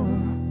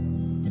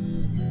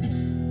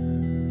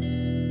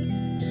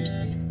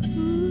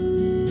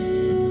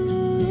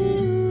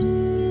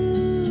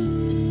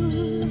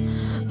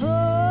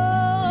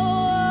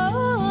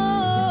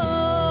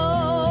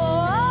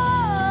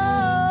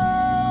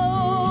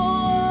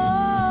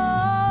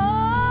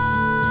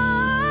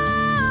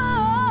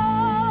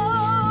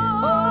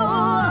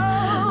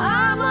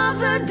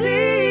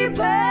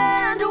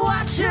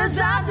 As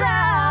I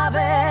dive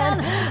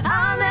in,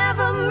 I'll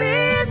never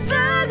meet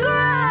the ground.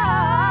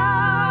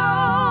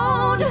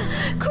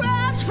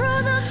 Crash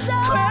through the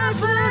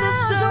surface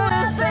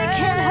where they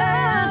can't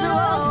hurt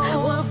us.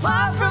 We're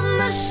far from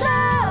the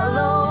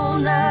shallow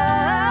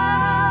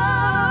now.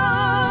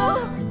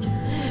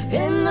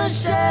 In the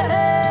shallow,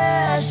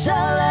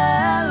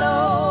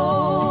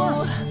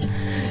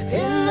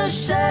 in the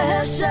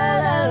shallow,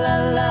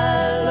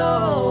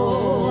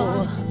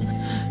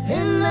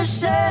 in the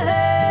shallow,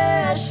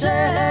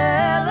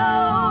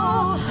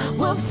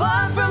 we're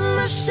far from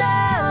the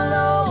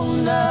shallow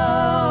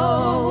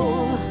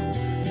now.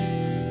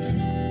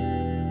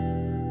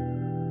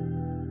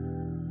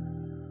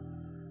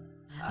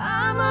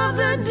 I'm of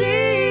the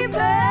deep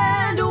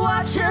end,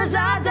 watch as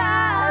I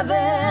dive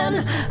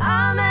in.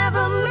 I'll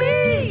never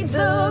meet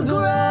the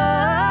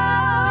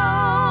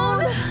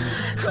ground.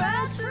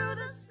 Crash through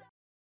the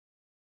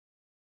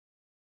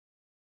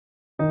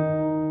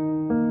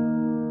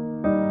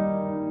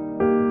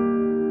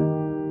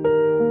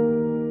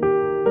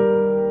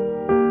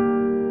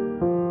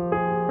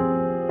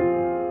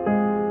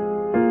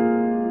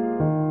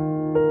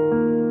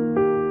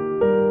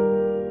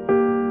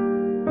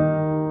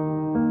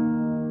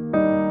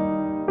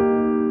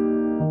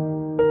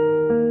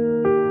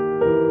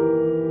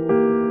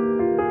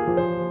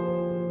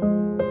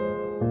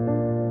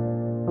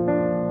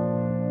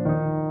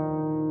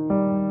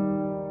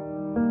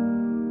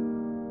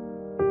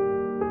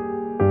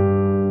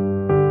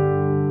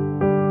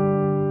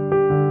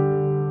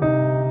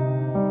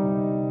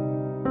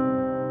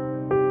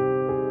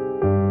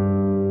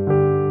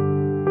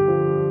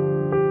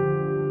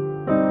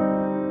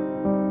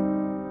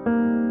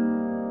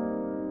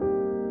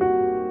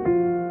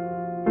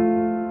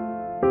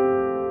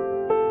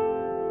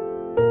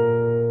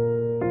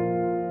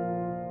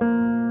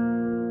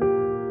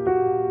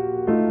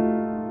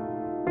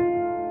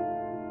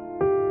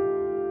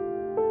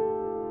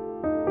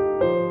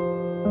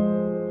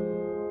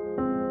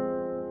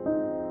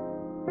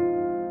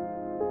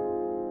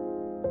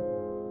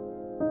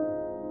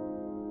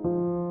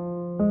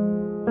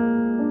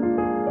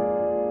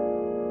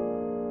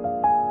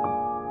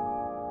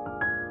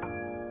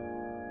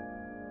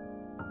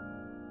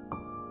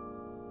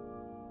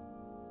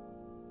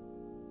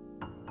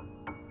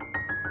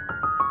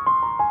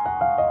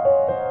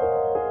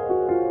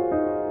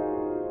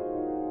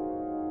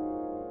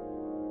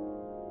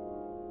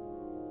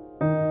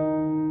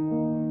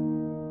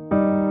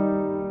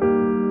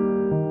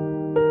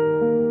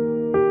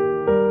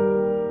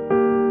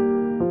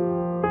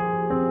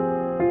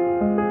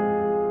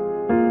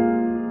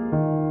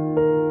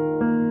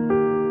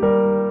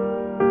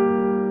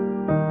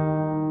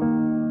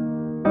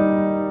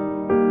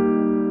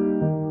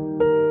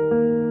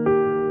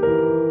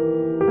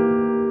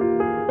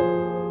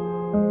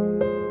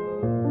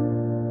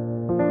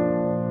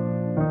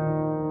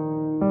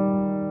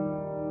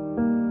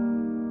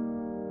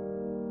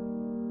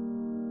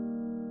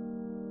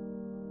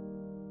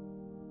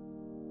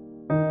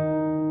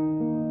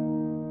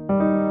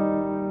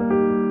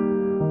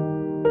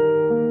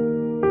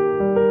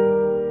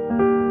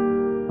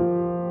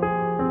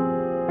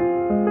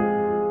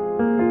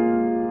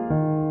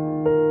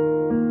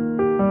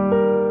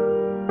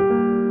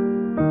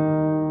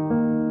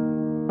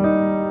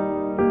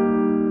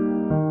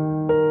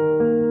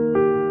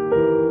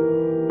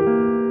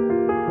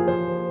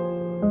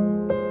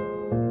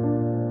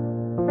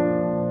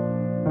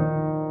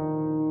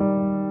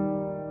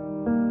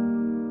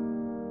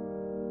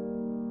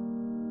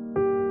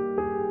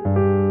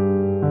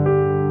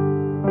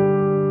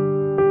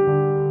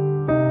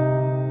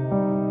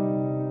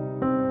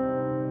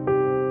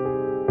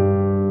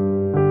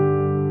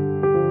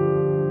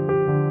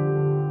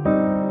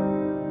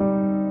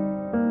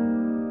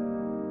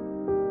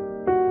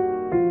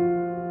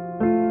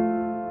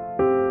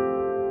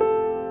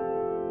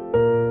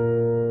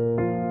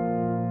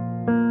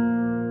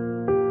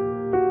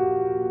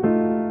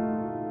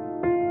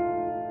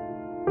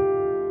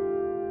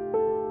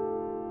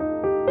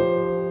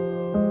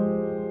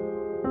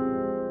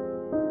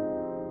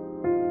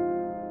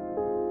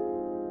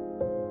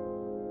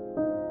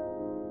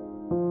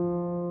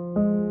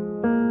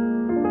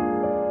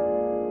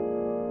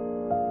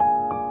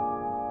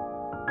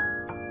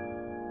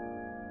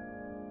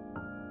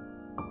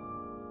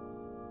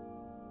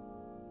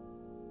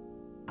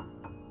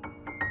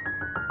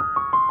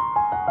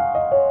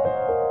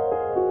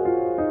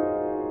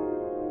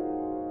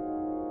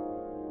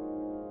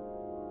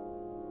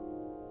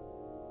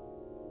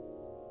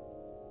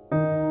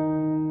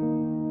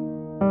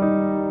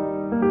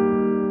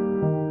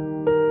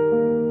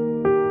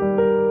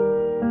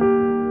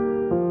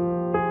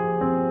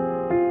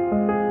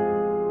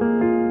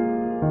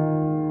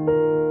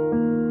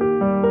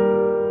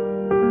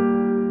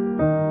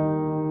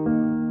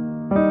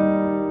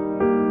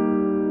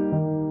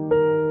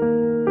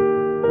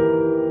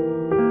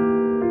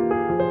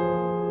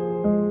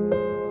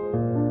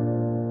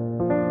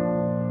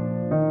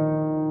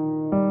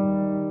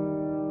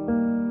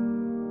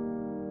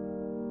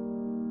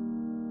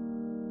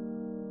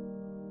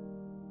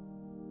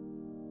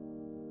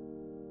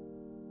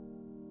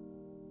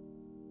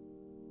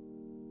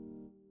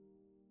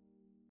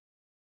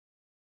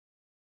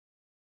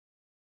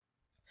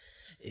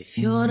If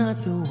you're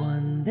not the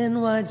one, then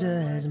why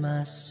does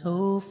my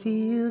soul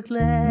feel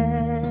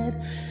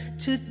glad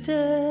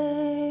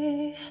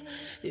today?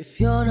 If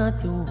you're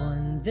not the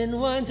one, then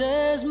why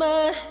does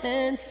my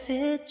hand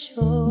fit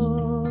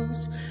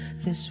yours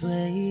this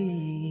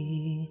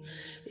way?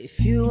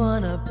 If you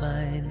wanna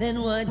bind,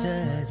 then why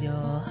does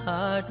your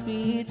heart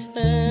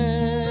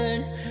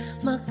return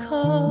my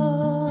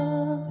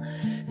call?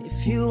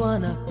 If you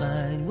wanna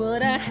bind,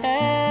 would I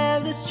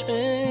have the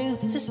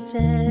strength to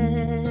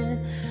stand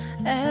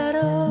at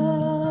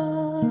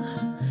all?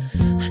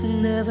 I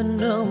never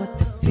know what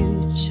the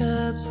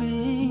future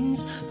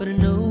brings, but I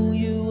know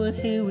you are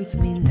here with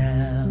me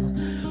now.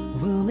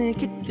 We'll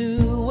make it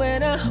through,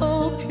 and I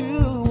hope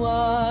you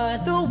are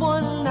the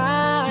one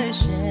I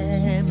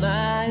share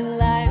my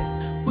life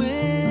with.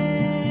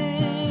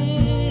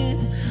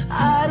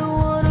 I don't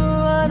wanna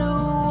run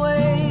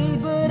away,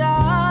 but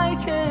I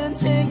can't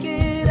take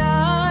it.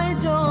 I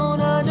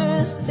don't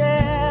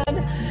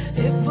understand.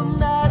 If I'm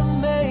not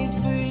made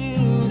for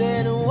you,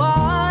 then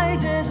why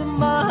does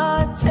my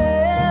heart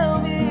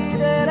tell me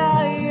that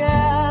I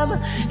am?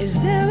 Is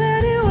there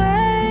any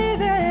way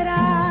that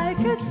I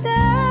could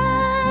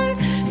say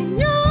in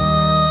yours?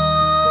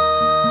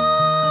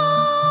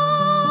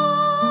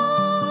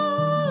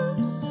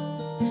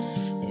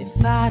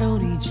 If I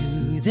don't need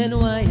you, then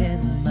why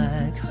am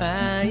I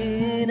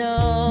crying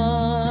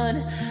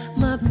on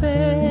my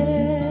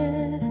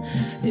bed?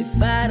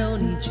 If I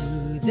don't need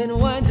you, then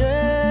why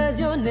does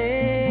your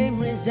name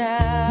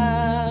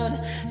resound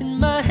in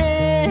my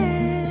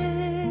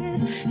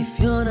head? If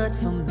you're not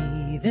for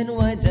me, then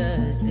why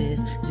does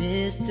this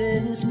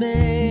distance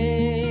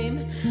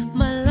maim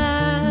my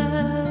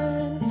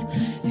life?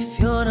 If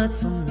you're not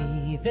for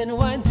me, then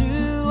why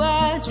do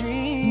I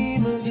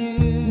dream of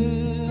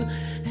you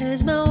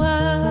as my wife?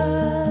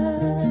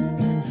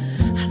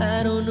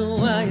 I don't know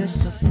why you're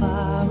so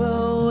far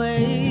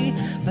away,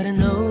 but I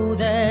know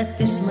that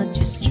this much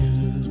is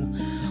true.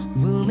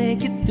 We'll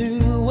make it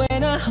through,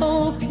 and I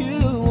hope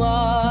you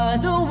are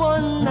the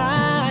one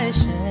I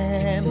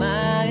share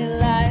my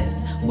life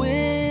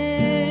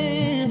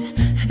with.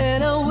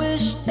 And I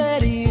wish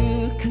that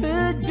you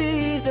could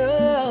be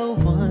the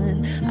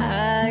one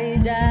I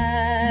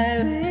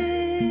die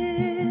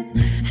with.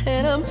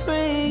 And I'm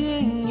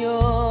praying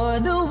you're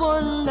the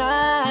one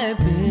I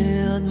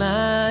build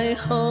my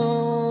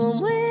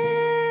home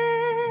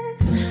with.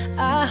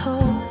 I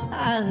hope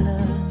I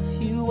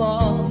love you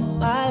all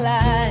my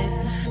life.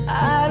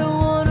 I don't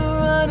wanna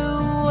run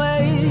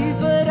away,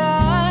 but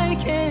I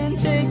can't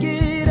take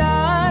it.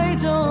 I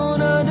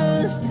don't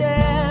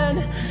understand.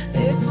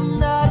 If I'm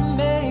not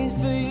made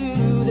for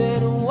you,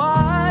 then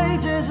why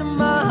does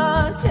my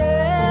heart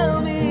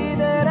tell me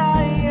that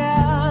I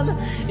am?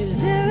 Is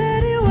there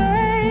any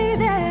way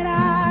that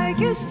I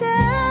can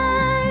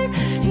stay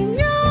in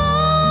yours?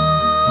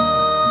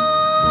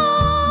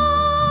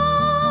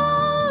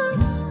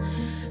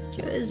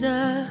 'Cause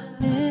I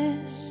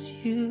miss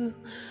you.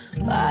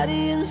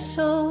 Body and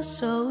soul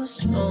so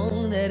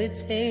strong that it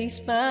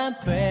takes my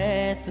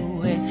breath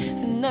away.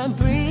 And I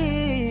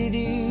breathe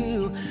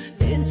you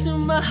into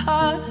my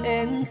heart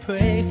and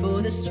pray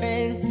for the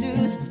strength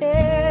to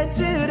stand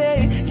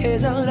today.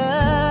 'Cause I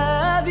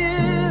love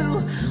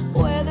you,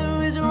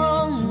 whether it's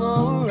wrong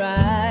or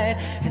right.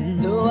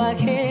 And though I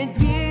can't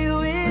be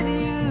with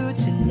you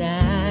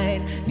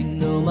tonight, you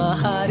know my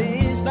heart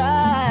is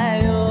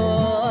by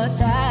your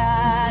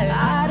side.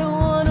 I don't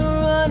wanna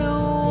run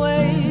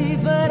away,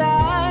 but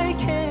I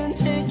can't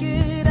take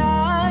it.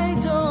 I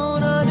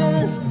don't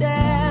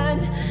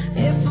understand.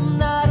 If I'm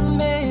not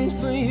made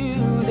for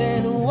you,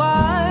 then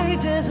why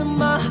does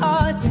my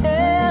heart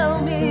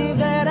tell me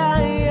that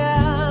I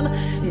am?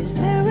 Is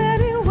there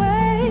any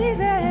way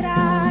that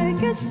I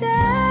could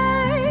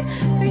stay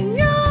in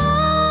yours?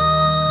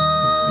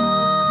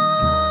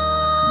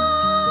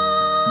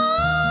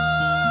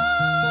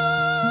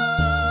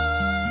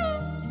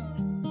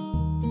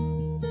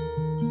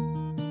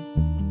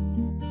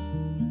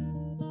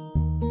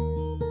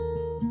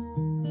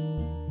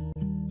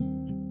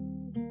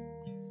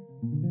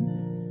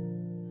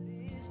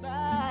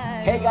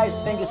 Hey guys,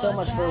 thank you so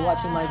much for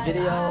watching my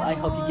video. I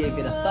hope you gave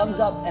it a thumbs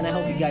up, and I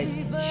hope you guys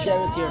share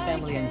it to your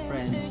family and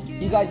friends.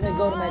 You guys may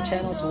go to my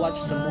channel to watch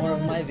some more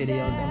of my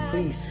videos, and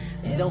please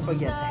don't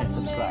forget to hit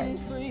subscribe.